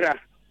tie me kakra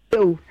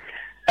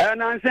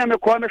na nse me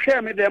ko me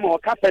hwe me dem o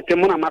carpet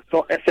mu na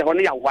mato ese ho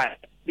ne ya wa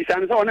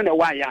bisan se ho ne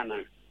wa ya na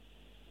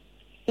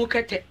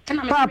ukete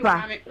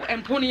papa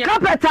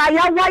carpet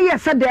ya wa ye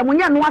se dem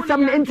nya no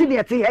asam ne enti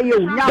de te ye o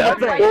nya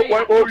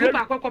o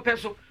ba kokko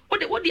peso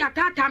odi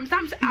atata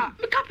sam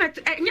me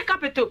carpet nya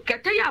carpet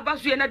kete ya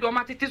abasu ye na de o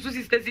matete so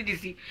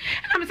CDC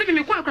na me se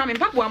me ko akra me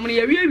papo am ne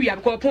ya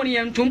wiawia ko pon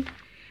ne ntum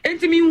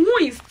enti me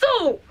hu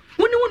so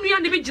woni ya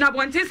ne be gina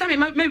bonte se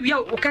me wia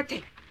o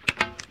kete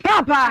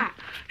papa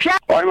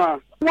hwa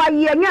wa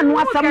ye nya no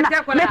asam na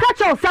me ka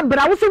che o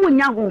sabra wo se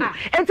wonya ho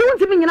enti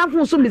wonti me nyina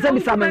fo so bisa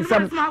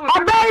mansam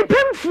obai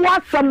pemfo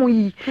asam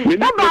yi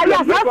oba ya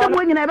asam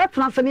wo nyina be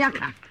tena se ne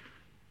aka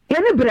ye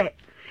ne bre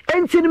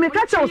enti me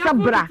ka che o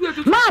sabra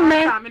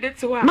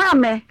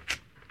mame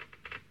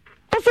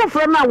oso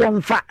fro na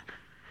wonfa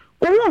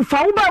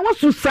wo ba wo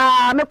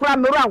susa me kura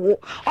meru awo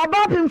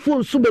oba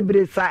pemfo so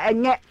bebre sa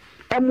enye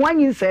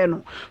emwanyi nse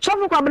no so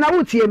fo kwa bana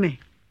wo tie me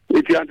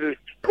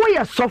wo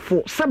ye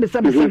sofo sabe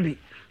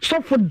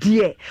sofo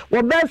die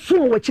wo be so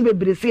wo chi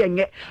bebrese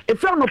enye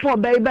efra no po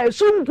be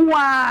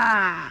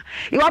sunkuwa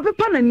e wa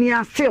pepa na ni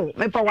asel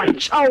me pa wa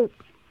chaw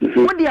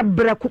wo de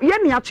breku ye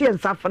ni ato ye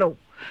nsafrew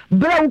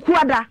brew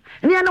kuada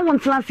ni na won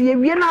transe ye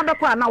wie na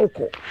adakwa na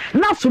woko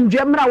na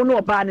sumdwe mra wo no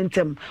oba ne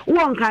ntem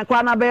wo nkan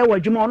kwa na be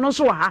wadwuma ono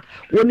so ha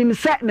wonim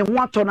se ne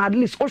ho ato na at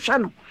least o hwe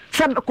no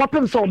se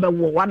kopem so be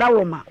wo wada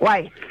roma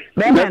why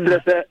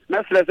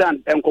na stress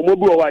enkomo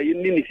bi wa yi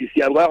ni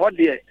sisi agwa ho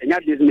de enya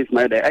business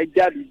my day I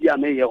ja bi a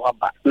me ye ho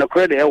ba na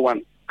credit e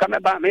one kame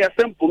ba me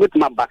simple with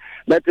my ba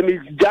but me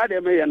ja de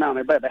me ye na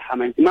me ba ha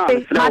me na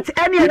but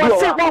any wo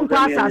se won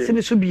kwa asase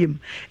ni so biem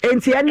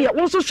enti any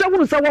wo so hwe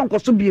wonu se won ko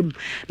so biem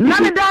na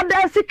me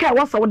da sika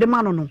wo se wo de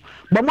ma no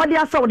bo modi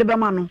asa wo de be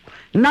ma no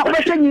na wo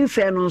betwa nyin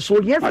se no so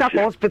yes ka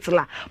hospital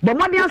a bo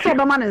modi asa wo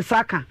be ma ne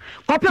nsaka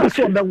kopem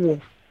so be wo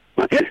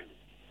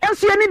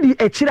enso ye ni di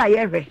echira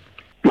ye hwe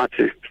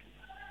mate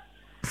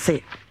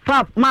say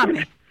pap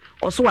mame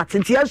oso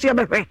watenti asu ye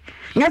behwe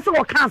nyese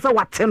wo kan se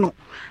wate no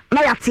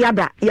na yate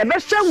ada ye be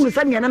hwehwu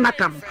se ne na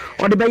kam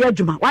o de be ya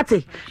djuma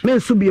wate me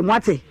nsu biem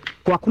wate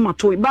ko akoma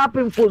to ba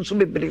pemfo nsu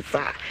bebre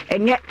sa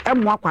enye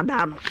emu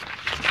akwada no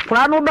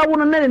kura no be wo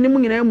no na nim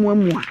nyina emu a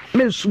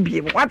me nsu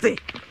biem wate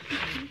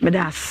me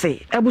da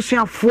say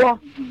ebusuafo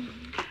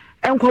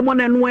enkomo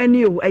na no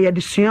ani o eye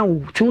de sua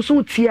o ti wo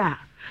so ti a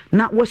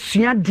na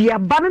wasua dia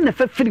ba na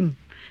fafirim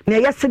na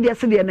yese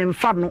de ne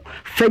mfa no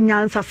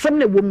fanyansa sem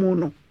na womu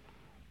no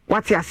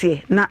wate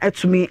ase na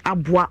etumi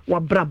aboa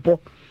wabrabo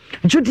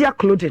Judia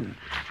Clothing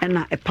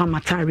na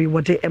epamatari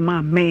wode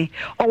ema me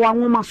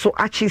owanwoma so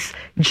Achis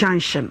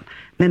Junction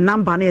the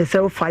number is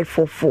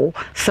 0544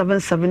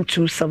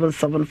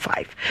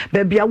 772775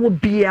 baby I will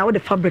be out the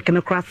fabric and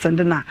across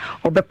sending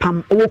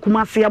obepam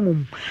owokumase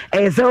amum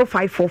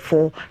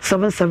 0544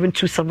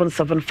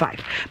 772775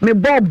 me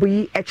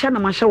bobi e cha na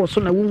mahye wo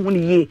so na wunhu ne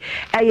ye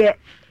eye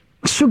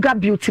Sugar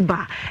Beauty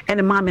Bar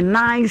and mommy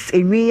nice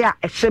ewia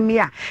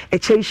ehemia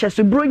echeisha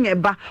so bronya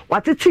ba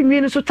watete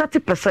nwi so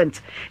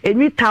 30%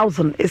 enwi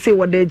 1000 ese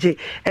wodeje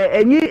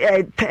enwi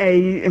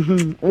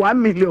 1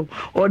 million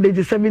or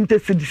deje 70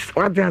 cedis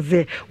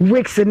wadaze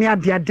weeks ni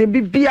ade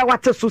bibia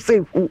wate so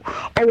say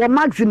owo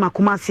maxima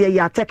kumase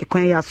ya take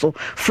kwan ya so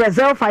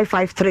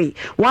 0553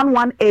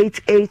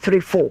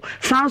 118834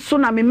 sanso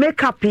na me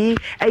makeup yi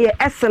eye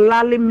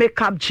Eselali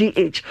makeup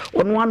GH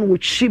on one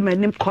with she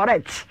manim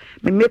correct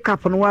me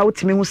makeup no wa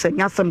utimi hu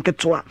senya sam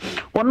ketwa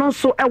wono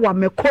so ewa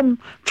mekom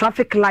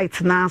traffic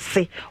light na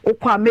ase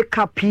okwa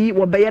makeup yi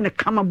wo beye ne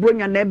kama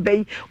bronya na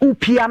ebei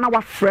upia na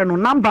wa frɛ no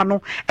number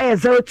no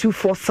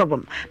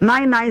 0247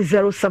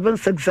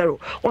 990760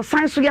 o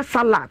sign so ye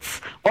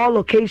salads all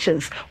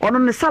locations ono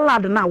ne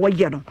salad na wo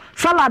ye no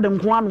salad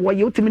nko an wo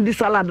ye utimi di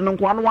salad no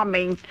nko an wa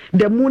men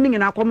the morning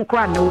na akom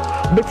kra na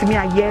betimi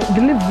aye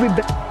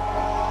delivery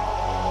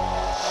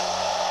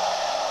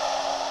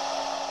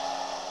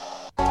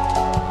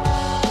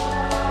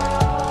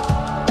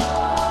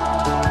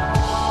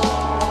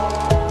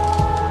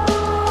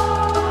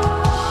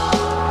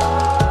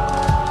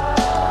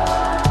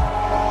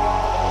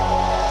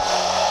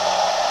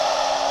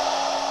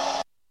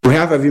We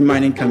have every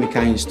mining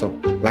chemical in stock.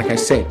 Like I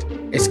said,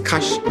 it's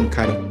cash and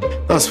carry.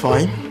 That's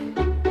fine.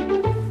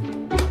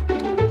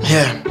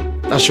 Yeah,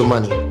 that's your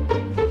money.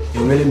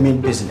 You really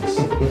mean business.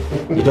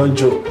 You don't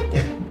joke.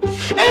 Hey!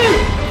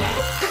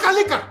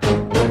 Kakalika!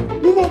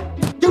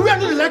 You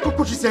really like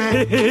what she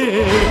said?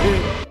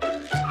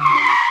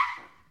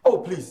 Oh,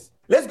 please.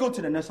 Let's go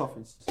to the next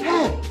office.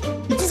 Hey!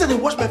 It is that they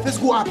wash my face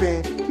go up,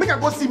 eh? Make I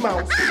go see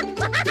mouse.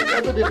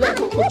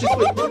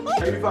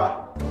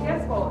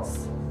 Yes,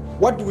 boss.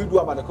 What do we do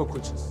about the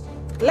cockroaches?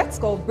 Let's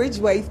call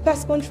Bridgewave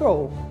Pest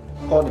Control.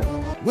 Call them.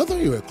 Whether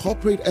you're a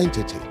corporate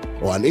entity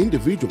or an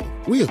individual,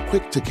 we are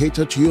quick to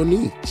cater to your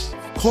needs.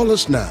 Call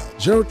us now,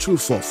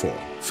 0244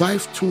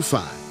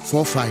 525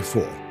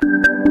 454.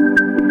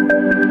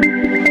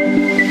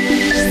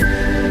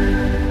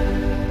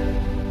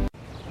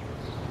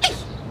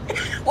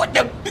 What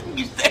the big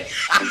mistake?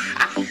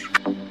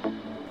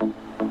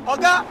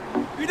 Oga,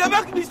 you don't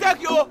make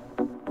mistake, yo.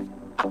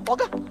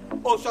 Oga,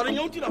 oh sorry,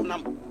 you don't know.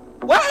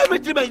 Why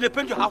everything you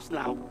paint your house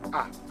now?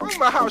 Why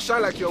my house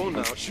shine like your own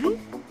now? Shoot.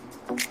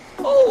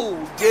 Oh,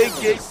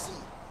 JJC,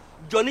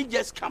 Johnny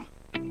just come.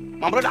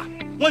 My brother,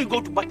 when you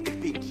go to buy a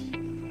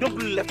paint, don't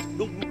go left,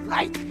 don't go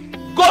right.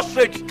 Go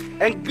straight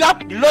and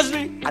grab the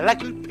luxury I like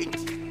to paint.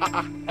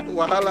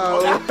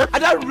 Wahala.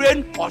 Either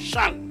rain or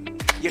shine.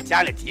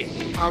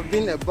 I've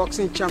been a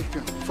boxing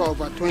champion for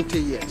over 20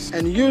 years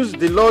and used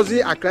the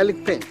Lozi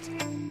acrylic paint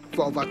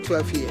for over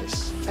 12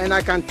 years. And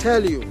I can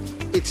tell you,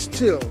 it's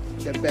still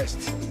the best.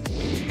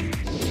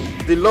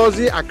 The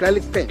Lozi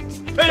acrylic paint.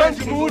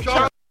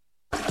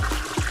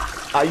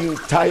 Are you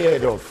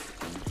tired of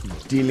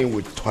dealing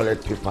with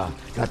toilet paper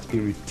that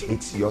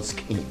irritates your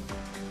skin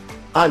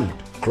and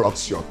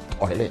clogs your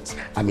toilets?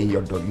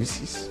 Your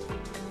WCs?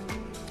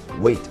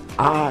 Wait,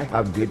 I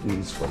have great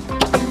news for you.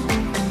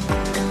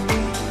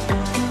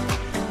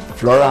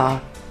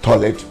 Flora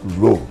Toilet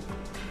Roll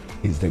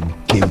is the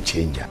game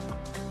changer.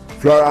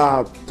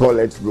 Flora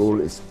Toilet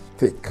Roll is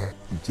thick,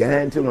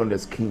 gentle on the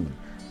skin,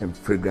 and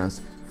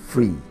fragrance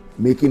free,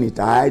 making it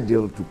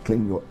ideal to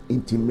clean your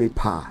intimate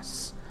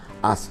parts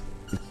as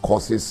it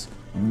causes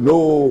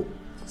no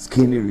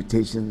skin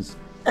irritations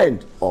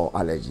and or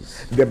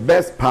allergies. The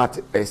best part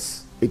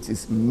is it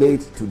is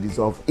made to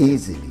dissolve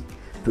easily,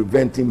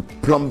 preventing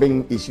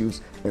plumbing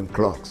issues and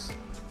clogs.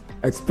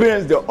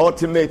 Experience the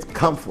ultimate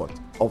comfort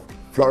of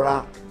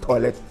Flora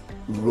Toilet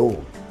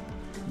Roll.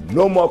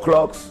 No more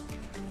clogs,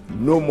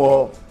 no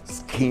more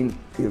skin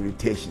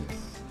irritations.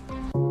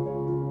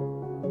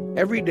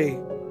 Every day,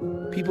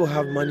 people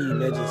have money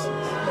emergencies.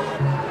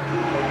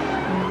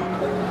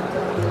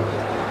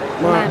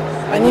 Mom,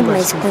 I need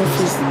my school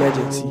fees.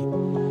 Emergency.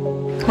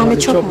 Mommy,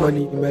 chop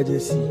money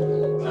emergency.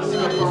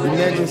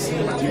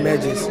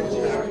 Emergency.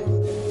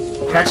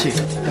 Catch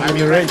it. I'm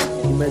your rent.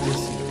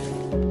 Emergency.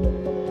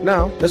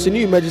 Now, there's a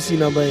new emergency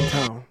number in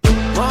town.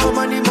 More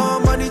money,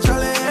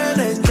 challenge and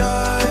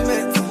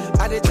enjoyment.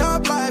 At the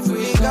top life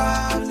we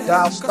got.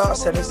 Dial star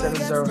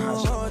 770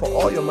 hash for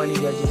all your money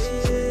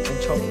emergencies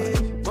and chop life.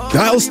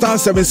 Dial star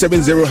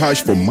 770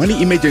 hash for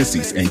money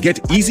emergencies and get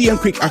easy and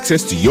quick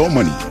access to your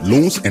money,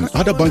 loans, and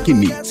other banking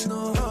needs.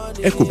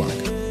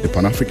 EcoBank, the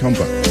Pan-African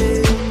Bank.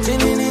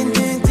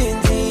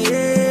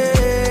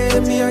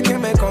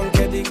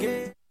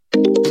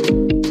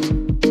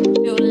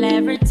 You'll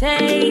ever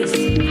taste.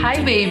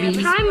 Hi,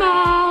 babies. Hi,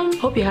 Mom.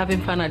 Hope you're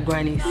having fun at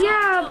Granny's.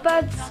 Yeah,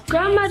 but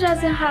Grandma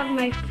doesn't have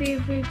my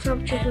favorite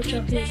top chocolate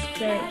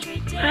spread.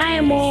 Hi,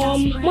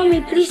 Mom.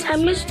 Mommy, please, I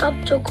missed top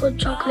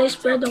chocolate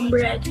spread on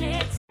bread.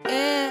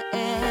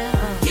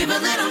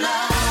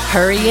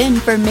 Hurry in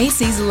for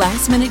Macy's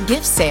last-minute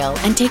gift sale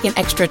and take an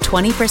extra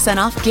 20%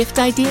 off gift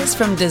ideas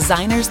from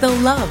designers they'll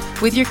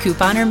love with your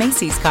coupon or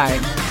Macy's card.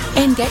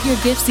 And get your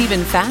gifts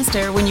even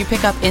faster when you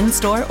pick up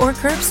in-store or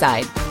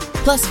curbside.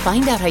 Plus,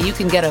 find out how you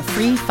can get a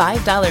free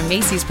 $5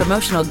 Macy's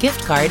promotional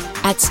gift card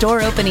at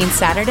store opening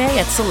Saturday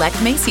at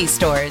select Macy's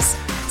stores.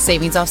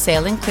 Savings off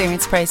sale and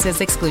clearance prices,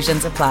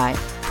 exclusions apply.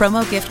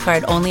 Promo gift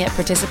card only at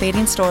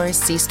participating stores.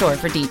 See store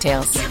for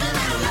details.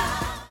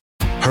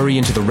 Hurry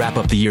into the Wrap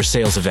Up the Year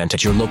sales event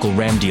at your local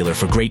Ram dealer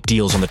for great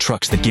deals on the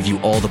trucks that give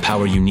you all the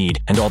power you need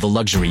and all the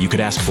luxury you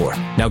could ask for.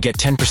 Now get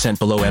 10%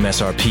 below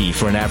MSRP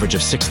for an average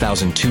of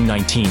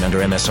 $6,219 under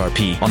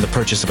MSRP on the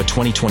purchase of a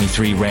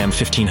 2023 Ram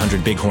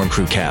 1500 Bighorn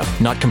Crew Cab.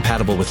 Not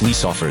compatible with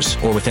lease offers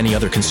or with any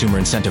other consumer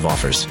incentive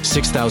offers.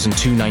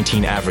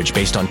 $6,219 average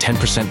based on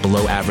 10%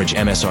 below average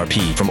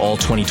MSRP from all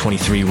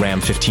 2023 Ram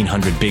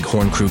 1500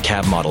 Bighorn Crew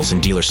Cab models in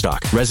dealer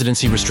stock.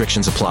 Residency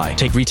restrictions apply.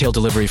 Take retail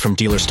delivery from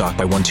dealer stock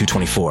by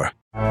 1/2/24.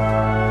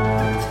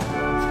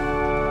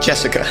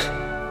 Jessica,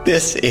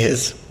 this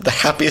is the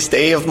happiest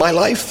day of my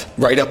life.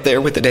 Right up there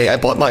with the day I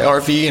bought my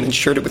RV and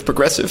insured it with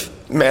Progressive.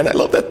 Man, I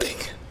love that thing.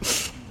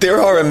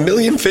 There are a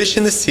million fish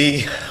in the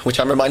sea, which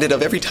I'm reminded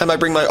of every time I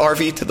bring my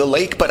RV to the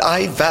lake, but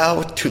I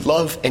vow to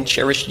love and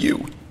cherish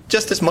you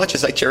just as much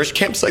as I cherish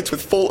campsites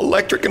with full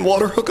electric and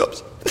water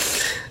hookups.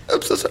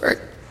 I'm so sorry.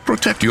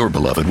 Protect your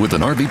beloved with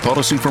an RV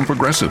policy from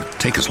Progressive.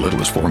 Take as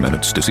little as 4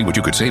 minutes to see what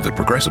you could save at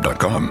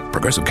Progressive.com.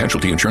 Progressive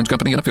Casualty Insurance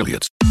Company and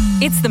Affiliates.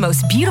 It's the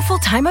most beautiful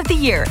time of the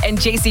year, and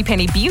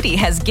JCPenney Beauty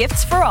has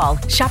gifts for all.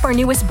 Shop our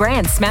newest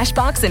brands,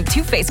 Smashbox and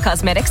Too Faced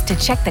Cosmetics, to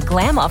check the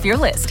glam off your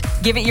list.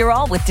 Give it your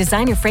all with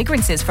designer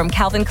fragrances from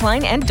Calvin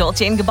Klein and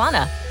Dolce &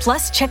 Gabbana.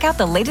 Plus, check out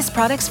the latest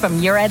products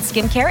from Murad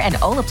Skincare and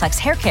Olaplex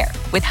Hair Care.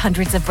 With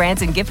hundreds of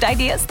brands and gift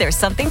ideas, there's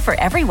something for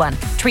everyone.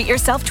 Treat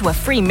yourself to a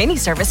free mini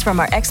service from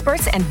our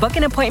experts and book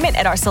an appointment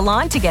at our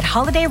salon to get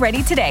holiday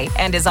ready today.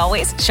 And as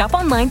always, shop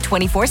online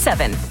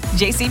 24/7.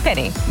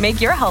 JCPenney,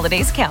 make your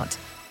holidays count.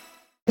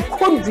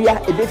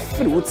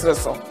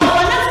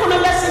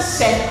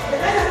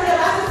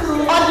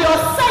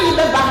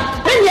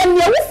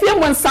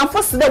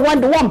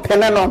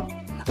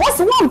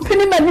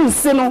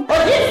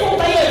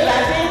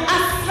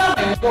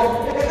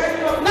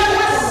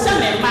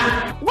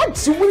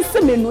 What you will say,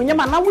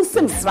 Menunyama, now will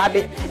sing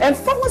Srabe, and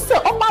from say,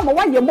 oh, Mamma,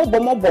 why you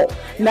mobo,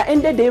 na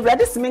ended the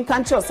reddest men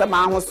can't show some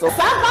hours. So,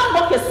 some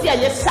book is here,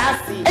 yes,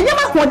 sassy, and you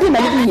must want to be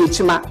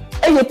Chima,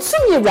 and you 2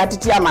 year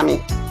ratty,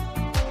 mammy.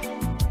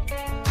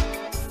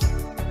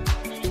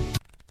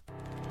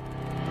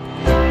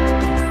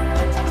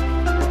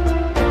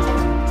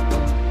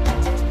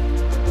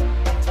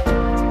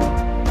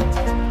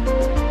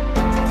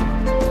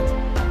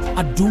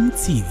 Adom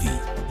TV,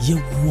 ye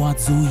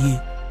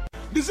wazoye.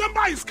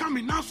 December is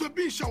coming now, so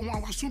being shown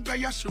was super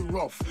yes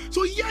rough.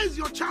 So here's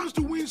your chance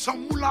to win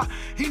some moolah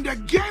in the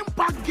Game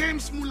Pack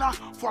Games moolah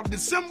for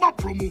December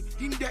promo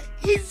in the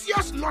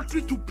easiest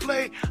lottery to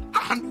play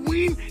and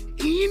win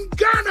in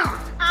Ghana.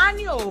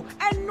 Annual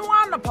and no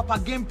one Papa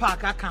Game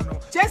Pack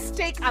Akano. Just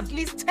take at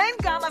least 10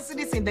 Ghana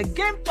cedis in the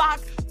Game Pack,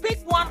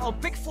 pick 1 or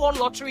pick 4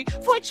 lottery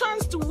for a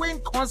chance to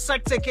win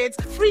concert tickets,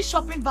 free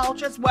shopping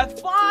vouchers worth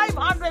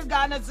 500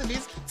 Ghana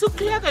cedis to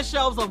clear the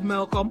shelves of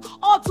Malcolm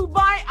or to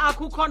buy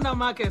Akukona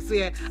Markets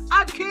here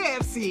at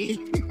KFC.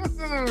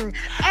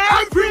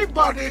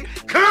 Everybody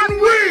can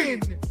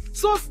win!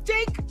 So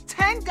stake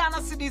 10 Ghana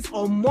cedis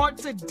or more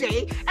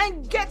today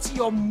and get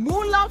your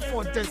moolah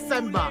for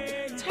December.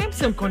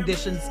 Terms and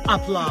conditions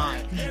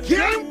apply.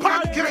 Game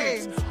Pack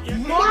Games,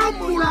 more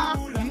moolah,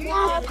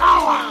 more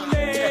power.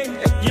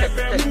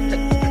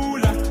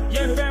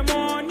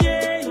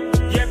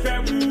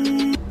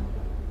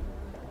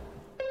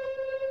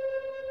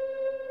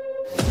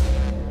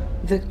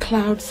 The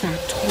clouds are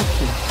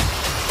talking.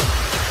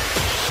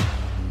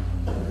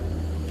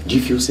 Do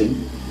you feel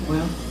same?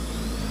 Well,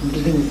 I'm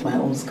dealing with my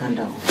own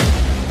scandal.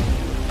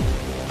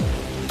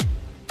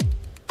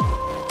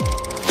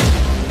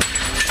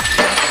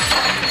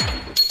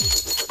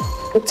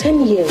 For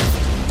 10 years,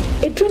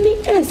 it really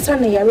is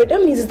Sanayare.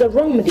 That means it's the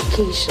wrong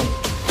medication.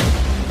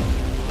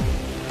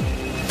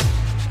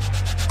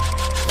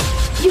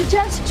 You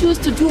just choose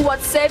to do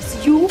what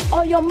serves you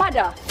or your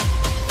mother.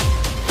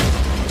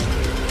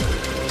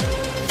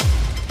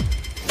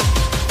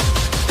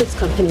 This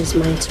company is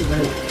mine to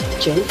run,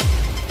 Jen.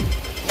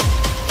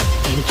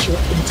 And your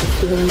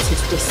interference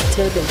is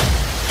disturbing.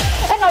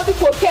 And I'll be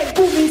for Ken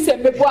Boomies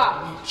and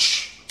Mebois.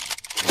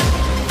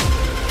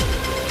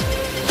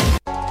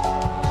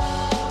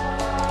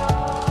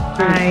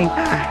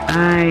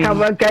 Aye.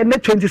 Kaba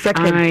 20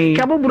 seconds.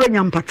 Kaba buro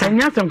nyampata.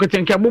 Anya sam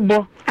kweten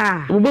kabobo.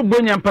 Bobo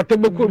nyampata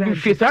boko bi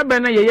fi sa ba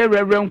na ye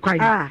reverend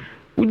kwan.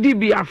 Udi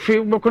bi afi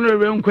boko no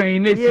reverend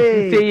kwan na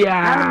sisi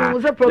ya. Ana mo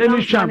se program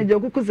manager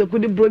kuku se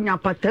kudi buro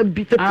nyampata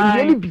bi te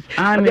bi.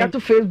 Abi ato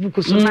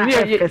Facebook so na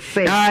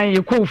FSC.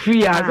 Aye ko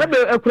fi ya. Se be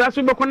akura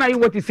so boko na yi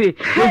what say.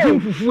 Oju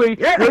fufu yi.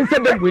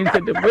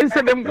 When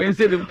say them.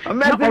 No.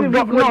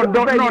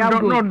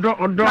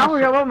 Na wo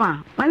yawo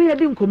ma. Mani ye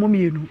di nkomo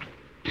mienu.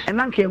 And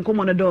then came come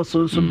on the door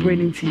so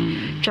brain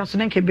tea. Just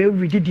then can be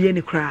ready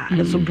any cry,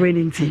 so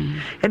brain tea.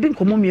 I didn't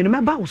come on me,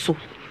 remember so.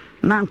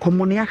 Nan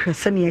komonia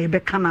hwesene ye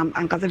beka na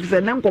ankasa fi se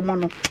nan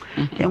komono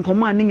en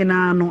komani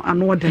na no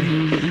anode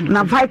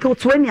na vehicle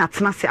 20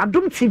 atena se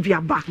Adom TV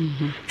aba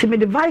ti me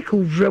the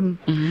vehicle wram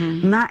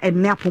na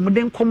enne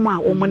apomden komo a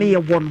omo ne ye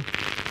wo no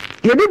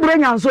ye di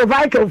brenya so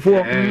vehicle fo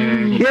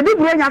ye di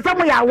brenya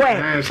samo ya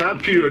we sa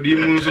period yi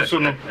mu so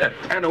no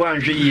ene wa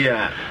nhwe yi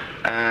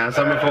a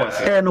some for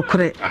us no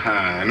kore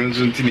aha no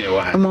nzu ntine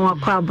wa ha mo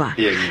akwa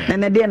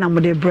na de na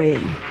mo de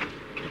brain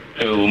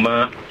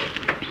uma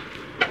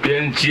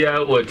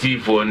Yenchia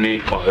watifo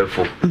ni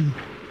ohefo.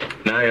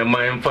 Na ya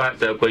maemfa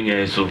sa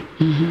kwanya so.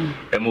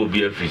 Emo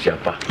bi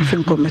afishapa.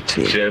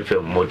 Chef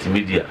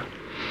multimedia.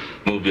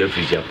 Mo bi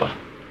afishapa.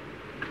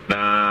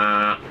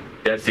 Na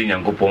ya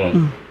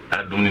sinyankopon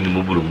adom ni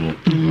muburu mu.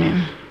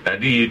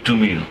 Adi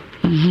yetumi no.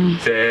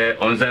 Se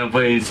onsan fa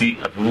ensi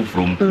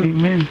afufufrum.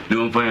 Amen. Ni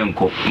onfa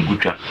enko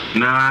nkutwa.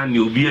 Na ni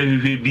obi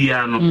ahwehwe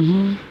bia no.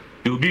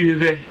 Ni obi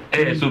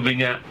hwehwe so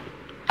benya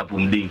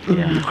apumding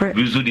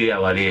bizu de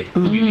aware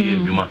bi de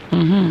adwuma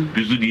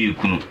bizu de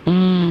ekunu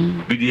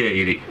bi de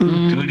yire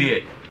tu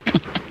de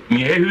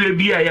mi ehwe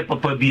bi a ye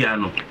papa bi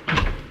ano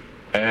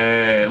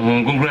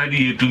hungungra de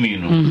yetumi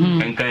no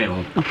enka ye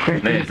ho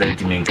na ye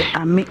sentimental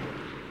ami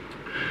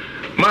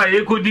ma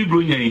ye ko di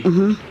bronyan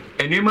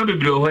eni ma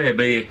bebre ho ye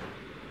beye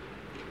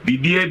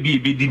bibia bi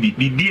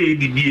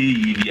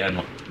di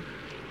ano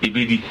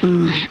ebedi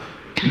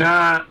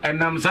na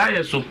enam sa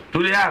ye so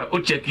to ya o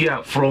check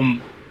here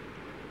from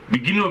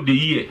beginning of the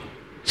year,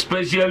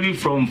 especially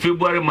from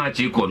February, March,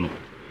 econo.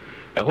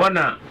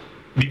 Wana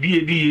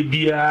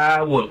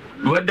BBA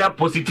whether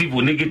positive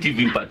or negative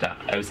impact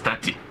I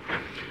started.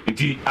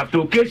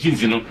 After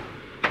occasions,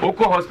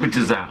 local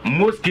hospitals are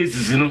most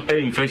cases,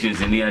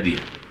 infections in the area.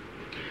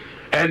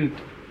 And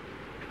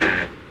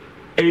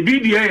a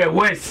BDA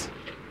West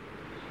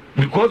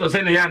because of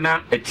saying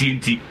a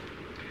TNT.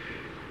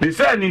 The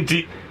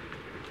saying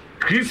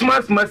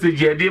Christmas message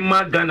they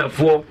mark Ghana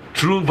for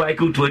through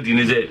vehicle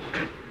 20.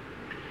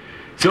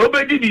 So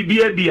obedi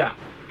bibia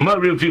ma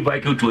refi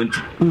vehicle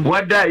 20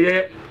 wada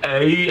ye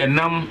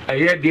enam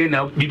ye de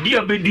na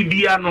bibia bedi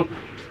bia no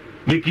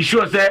make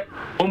sure say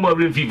o ma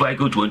refi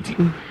vehicle 20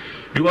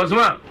 because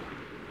ma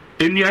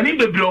enuani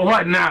bebre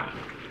ho na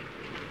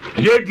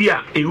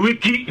yedia a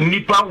wiki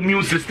nipa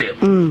immune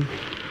system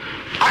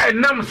I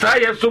nam sa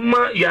ye so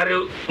ma yare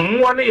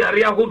nwa ne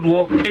yare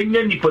ahodo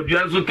enya nipa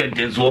duanzo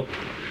kentenso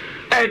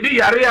e di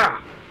yare a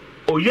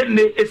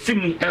oyenne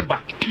esimu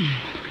eba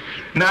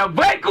na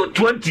Vico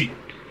 20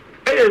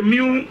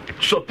 immune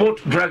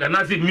support drug and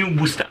as immune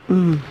booster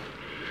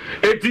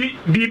eti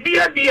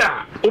bibia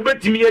dia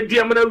obetimi adi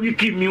amana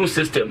wiki immune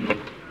system no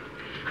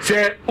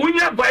se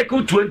unya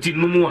Vico 20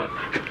 no mu a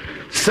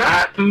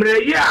sa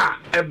mreya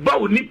eba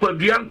onipa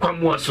duan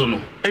kwamo aso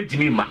no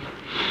entimi ma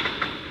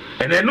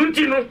enenu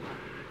nti no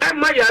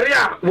ema yare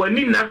a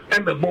wanina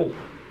emebo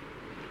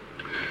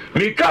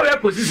mi ka we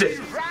posise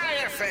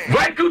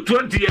Vico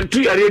 20 and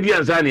 2 yare di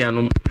anzani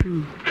anum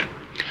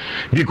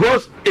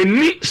because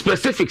any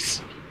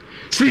specifics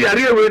see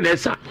yare we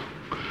nessa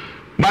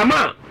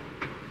mama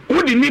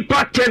who the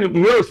nipa 10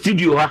 real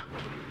studio ha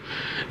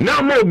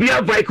now more be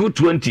a Vico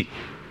 20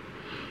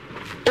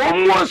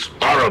 almost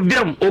all of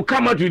them will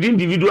come out with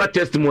individual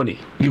testimony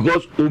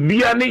because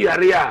obia ne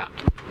yare a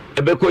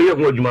ebeko ye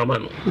ho adwuma ma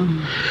no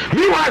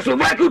me wa so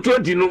Vico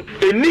 20 no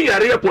eni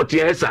yare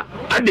potiesa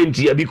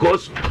adentia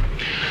because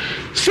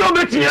so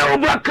betia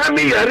Obra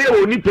kame yare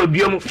oni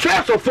problem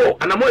first of all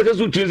and am always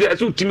so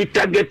timi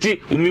target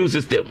immune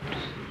system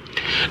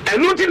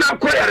and nothing na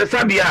ko yare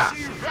sabia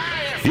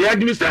ye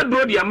administer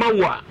do the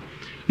amawa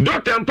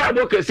doctor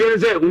mpabo ke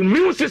say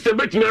immune system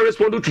betia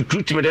respond to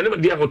treatment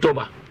and dey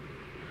October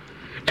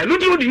and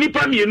nothing the nipa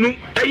mienu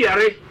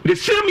yare the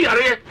same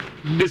yare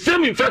the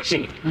same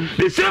infection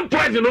the same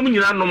poison no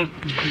nyina nom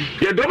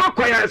ye do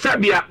makwaya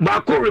sabia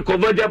ba ko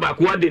recover ja ba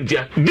ko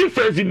adentia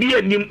difference be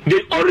anim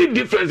the only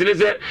difference is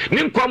that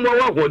nin kwamo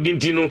wa ho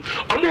dinti no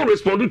omo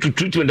respond to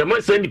treatment the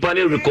man send the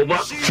panel recover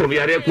from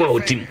yare ko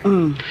otim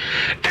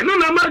and no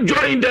na ma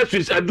join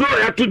industries adro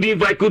ya to the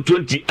Vico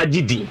 20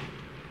 agidi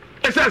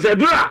esa se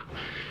adro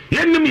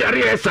ye nim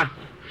yare esa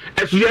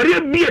esu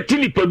yare bi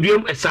atini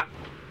paduam esa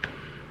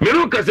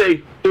mero ka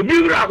say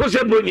obi wura ko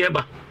se broni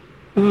eba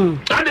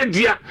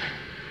adentia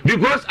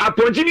because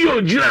aponchini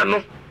ojira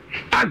no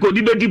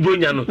akodi bedi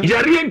bronya no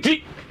yare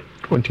enti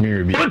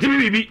ontimi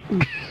bibi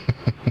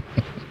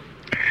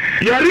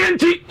yare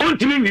enti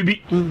ontimi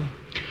bibi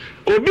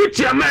obi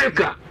ti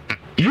America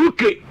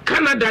UK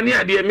Canada ni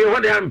ade me ho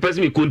de am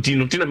person me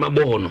continue tina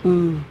mabo ho no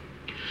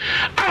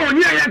a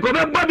onya ya ko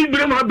be ba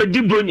bibire mo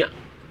abedi bronya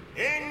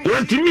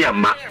ontimi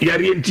ama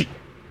yare enti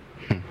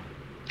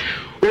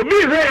obi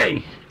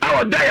hey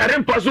awo da yare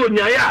mpaso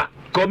onya ya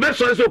ko be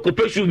so so ko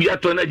peshu bi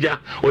ato na ja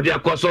o de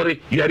akosori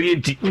yare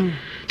enti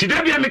ti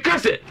da bia me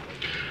kase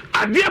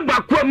ade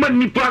ba ko ma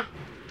nipa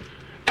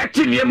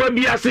eti niema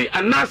bi ase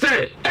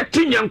anase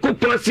eti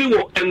nyankopon si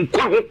wo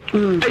enkwa ho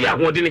eya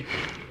hodene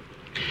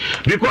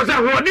because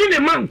hodene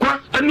man kwa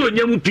ani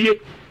onyamu pie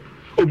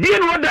obi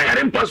ne oda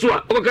yare mpaso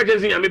a o ka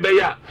jesi nyame be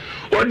ya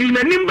odi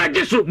nanim ba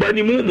jesu ba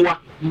ni mu boa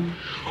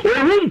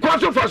ohun kwa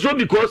so faso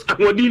because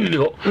hodene ne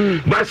ho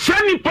but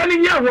sani pani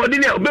nya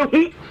hodene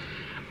obehu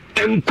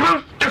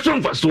enkwa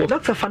eson faso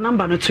doctor for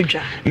number no to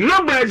ja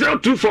number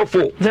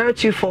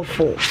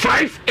 0244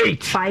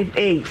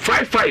 58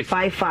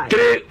 55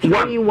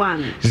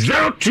 31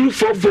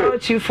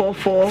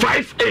 0244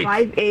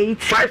 58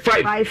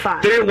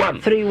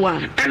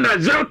 31 and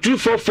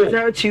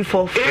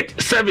 0244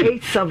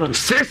 87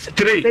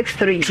 63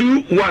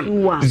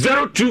 21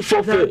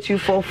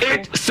 0244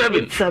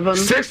 87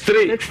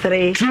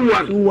 63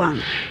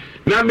 21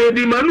 na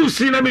medi manu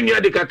si na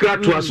menua de kakra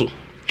to aso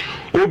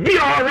obi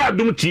a ora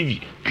Adom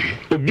TV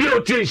obi a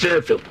otie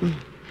FM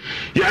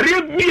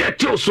yare bi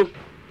eto so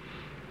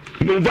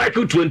no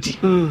Vico 20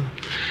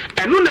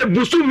 eno na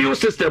boost immune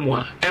system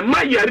wa e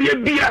ma yare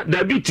bi a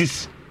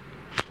diabetes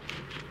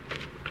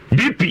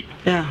BP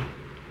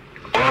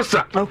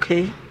ulcer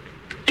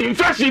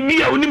infection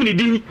bi a onim ni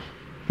din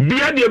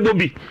bi a de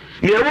bobi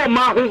ne wo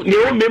ma ho ne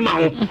wo mema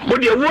ho o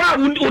de wo a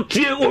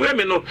otie o we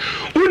me no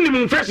unim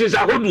infections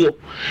ahodo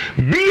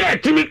bi a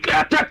timi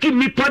attack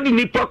nipa di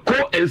nipa ko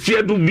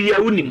ensia do bi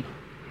a unim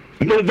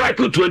no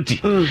Vico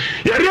 20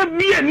 yare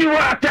bi a ni wo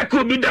attack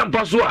obi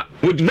dampa so a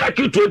with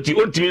Vico 20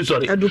 ontimi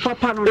sorry edu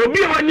papa no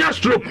obi a wanya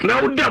stroke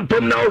na wo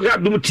dampam na wo ga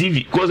Adom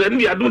TV cause and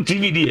the Adom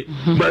TV die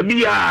ba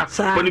bi a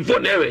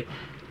 24 na ewe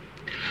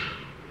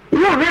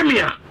wo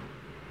remia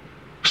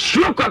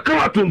stroke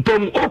akawa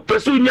tumpam o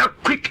person nya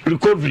quick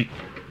recovery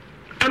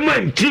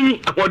man tin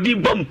akodi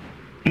bam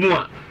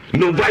mo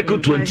no Vico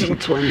 20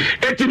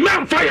 eti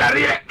man fa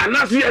yare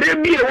anase yare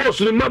bi e wo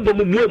so ma bam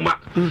buoma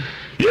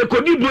ye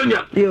kodi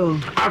bronya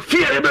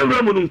afia ye be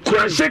wura mu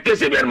nkuranse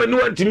kese bi ma ni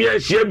wantimi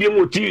ahia bi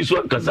mo TV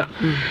so ankasa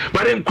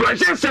but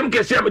nkuranse sem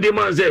kese am de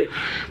man say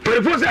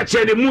perforce a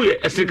chene mu ye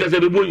esirikase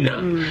be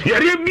bonya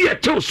yare bi e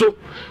tew so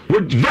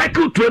with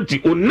Vico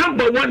 20 o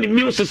number 1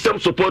 immune system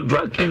support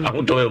drug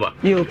ahotoeba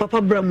yo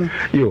papa bramu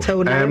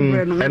tew na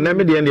and na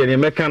me de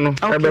meka no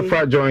e be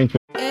fa joint.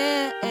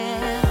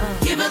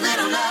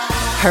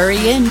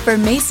 Hurry in for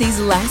Macy's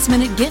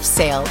last-minute gift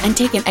sale and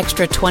take an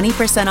extra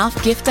 20%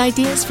 off gift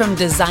ideas from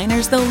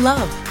designers they'll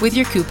love with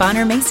your coupon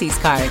or Macy's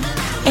card.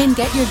 And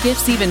get your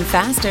gifts even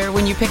faster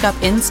when you pick up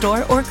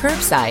in-store or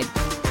curbside.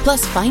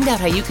 Plus, find out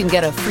how you can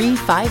get a free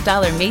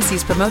 $5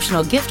 Macy's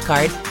promotional gift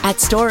card at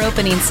store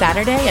opening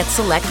Saturday at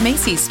select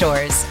Macy's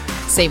stores.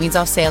 Savings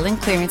off sale and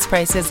clearance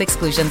prices,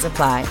 exclusions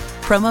apply.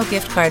 Promo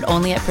gift card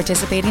only at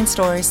participating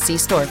stores. See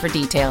store for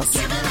details.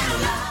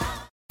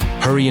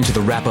 Hurry into the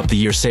Wrap Up the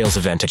Year sales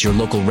event at your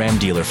local Ram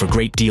dealer for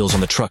great deals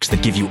on the trucks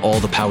that give you all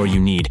the power you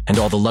need and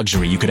all the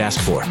luxury you could ask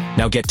for.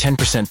 Now get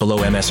 10% below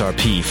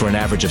MSRP for an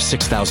average of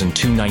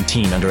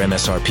 $6,219 under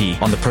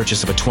MSRP on the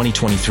purchase of a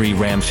 2023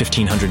 Ram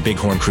 1500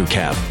 Bighorn Crew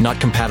Cab. Not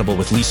compatible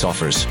with lease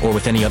offers or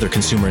with any other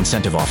consumer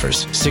incentive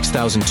offers.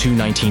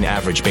 $6,219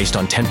 average based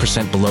on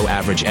 10% below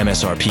average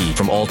MSRP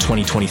from all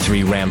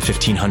 2023 Ram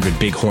 1500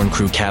 Bighorn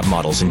Crew Cab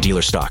models in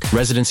dealer stock.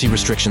 Residency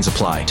restrictions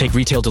apply. Take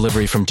retail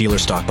delivery from dealer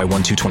stock by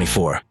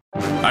 1/2/24.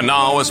 And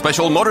now, a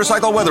special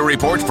motorcycle weather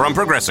report from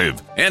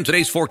Progressive. And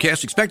today's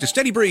forecast, expect a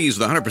steady breeze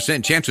with a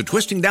 100% chance of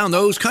twisting down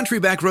those country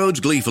back roads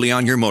gleefully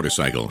on your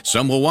motorcycle.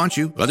 Some will want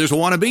you, others will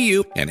want to be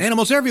you, and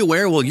animals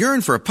everywhere will yearn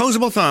for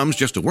opposable thumbs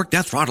just to work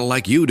that throttle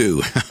like you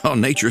do. Oh,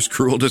 nature's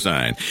cruel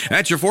design.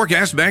 That's your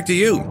forecast. Back to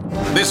you.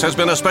 This has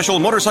been a special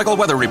motorcycle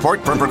weather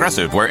report from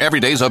Progressive, where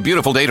every day's a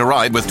beautiful day to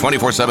ride with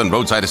 24/7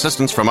 roadside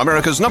assistance from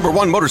America's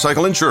 #1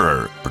 motorcycle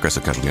insurer.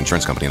 Progressive Casualty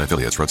Insurance Company and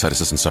affiliates. Roadside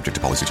assistance subject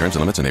to policy terms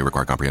and limits and may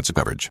require comprehensive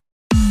coverage.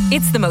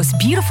 It's the most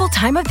beautiful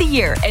time of the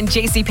year, and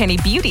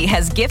JCPenney Beauty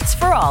has gifts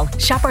for all.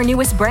 Shop our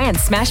newest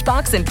brands,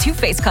 Smashbox and Too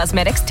Faced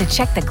Cosmetics, to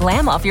check the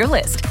glam off your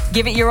list.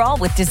 Give it your all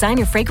with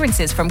designer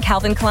fragrances from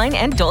Calvin Klein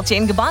and Dolce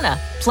 & Gabbana.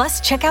 Plus,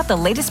 check out the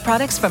latest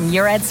products from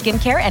Murad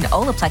Skincare and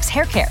Olaplex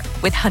Hair Care.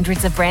 With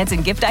hundreds of brands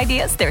and gift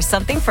ideas, there's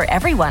something for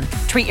everyone.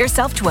 Treat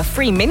yourself to a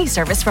free mini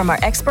service from our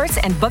experts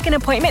and book an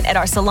appointment at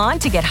our salon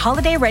to get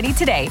holiday ready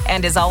today.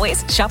 And as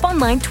always, shop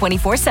online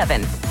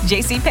 24/7.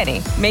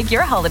 JCPenney, make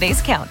your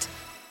holidays count.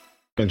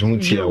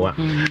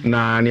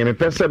 Na ne me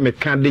pese me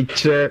kan de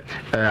kire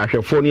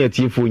ahwefo ne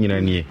atifo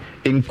nyina nie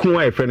enku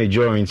a friend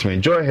joy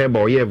ointment joy herb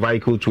or ye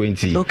vehicle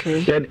 20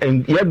 okay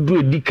and ya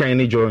do di kan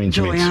ne joy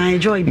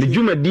ointment the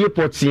juma die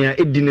potia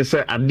edine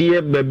se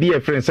ade ba bi e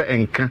friend se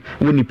enka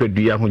woni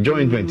padua ho joy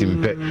ointment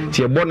mpe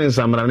ti e bone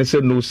nsamra ne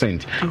se no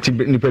cent ti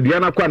ni padua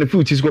na kwa ne fi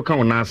uti ko kan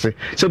wona ase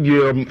se bi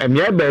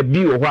emia ba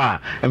bi wo ho a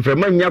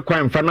emfrema nya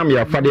kwan mfa na me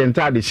afa de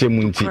nta de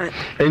shemu nti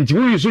enti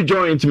we use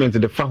joy ointment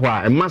de fa ho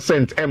a emma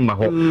cent emma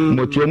ho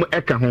motuom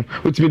eka ho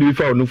utimi de bi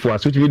fa onufo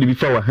aso utimi de bi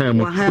fa wa ham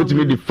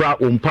utimi de fra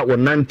ompa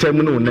wonantem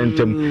no wonantem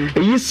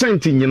eyi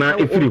cent nyina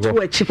efiri ho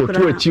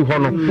otu achi ho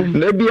no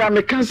na bia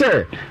meka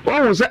se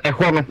wo se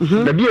eho no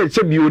da bia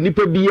se bi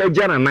onipa bi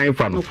agya na nan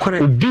fa no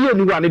obi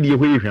ani wa ne de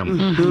ho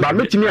ehwam ba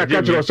metimi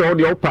aka kire so ho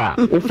de opa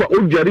ofa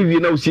odware wie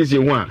na osiesie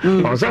ho a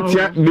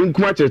onsatia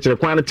benkuma kire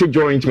kwan na te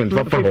jointment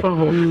fa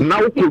ho na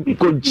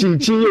ko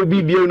chinchin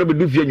obi bia na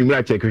bedu fie nwumra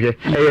akekehwe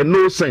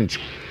no cent.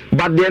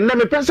 But the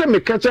name person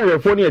me catch a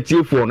phone at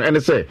phone and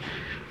say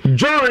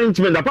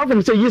jointment apart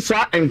from say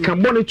yisa and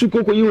carbon to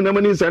cocoa you na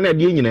mani sana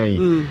de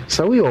nyina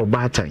so we all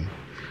bad time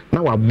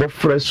now a bof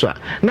fresh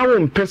now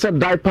one person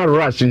diaper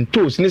rash in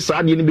toes ni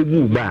sa de ni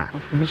begu ba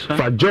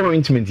for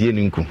jointment ye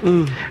ninku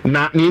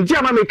na ni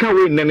ntia ma me ka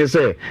we nne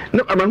say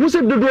no ama hu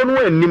say dodo no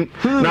anim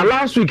na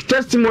last week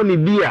testimony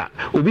bia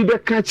obi be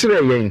ka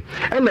kire yen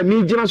and na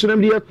me gina so na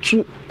de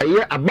atu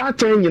eye about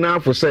time nyina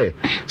for say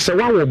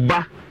wa wo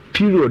ba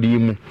period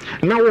yimu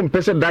na wo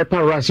mpese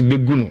diaper rash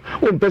begunu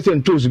wo mpese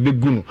ntozi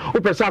begunu wo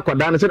pese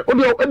akwada na se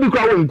obi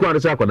kwa wo nku ade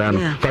se akwada no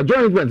fa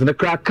jointment na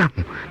kraka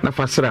na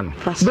fasra no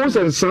don se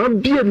nsan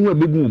bia no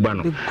begu ba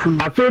no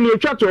afeni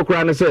etwa to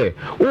okra na se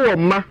wo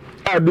ma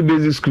adu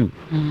basic school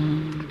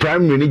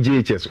primary ni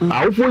JHS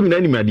awofo nyina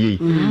ni made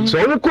so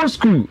wo ko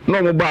school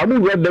no mo ba mo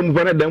read them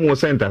for them wo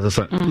center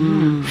sesa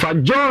fa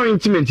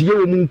jointment ye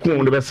wo mu nku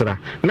on de besra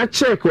na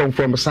check one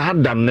from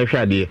sadam na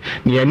hwade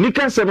ne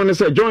anika se no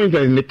se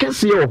jointment ne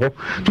kese ye ho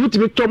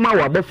tutimi toma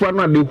wa befo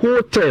na the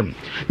whole term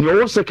ne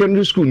wo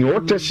secondary school ne wo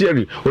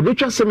tertiary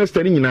obetwa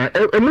semester ni nyina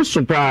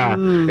emusu pa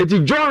eti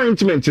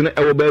jointment na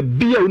e wo ba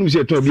bia wonu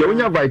se to bia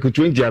wonya vehicle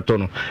 20 ato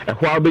no e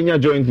ho abenya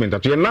jointment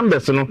ato ye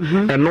numbers no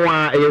eno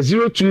a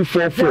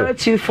 0244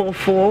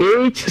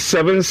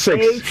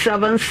 876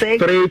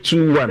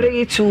 321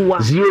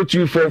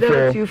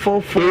 0244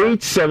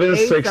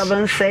 876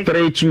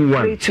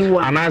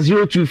 321 and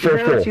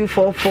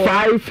 0244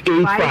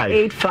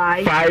 585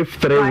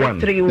 531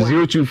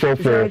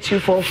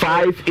 0244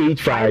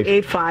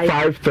 585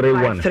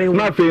 531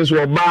 na fence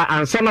wo ba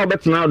ansa na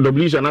bet na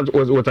w na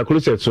water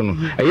closet so no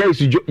eya is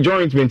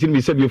jointment ni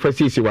be say bi fa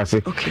sisi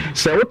wase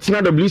se wo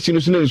tina w no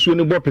so na nsuo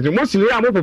ni bo pete mo sile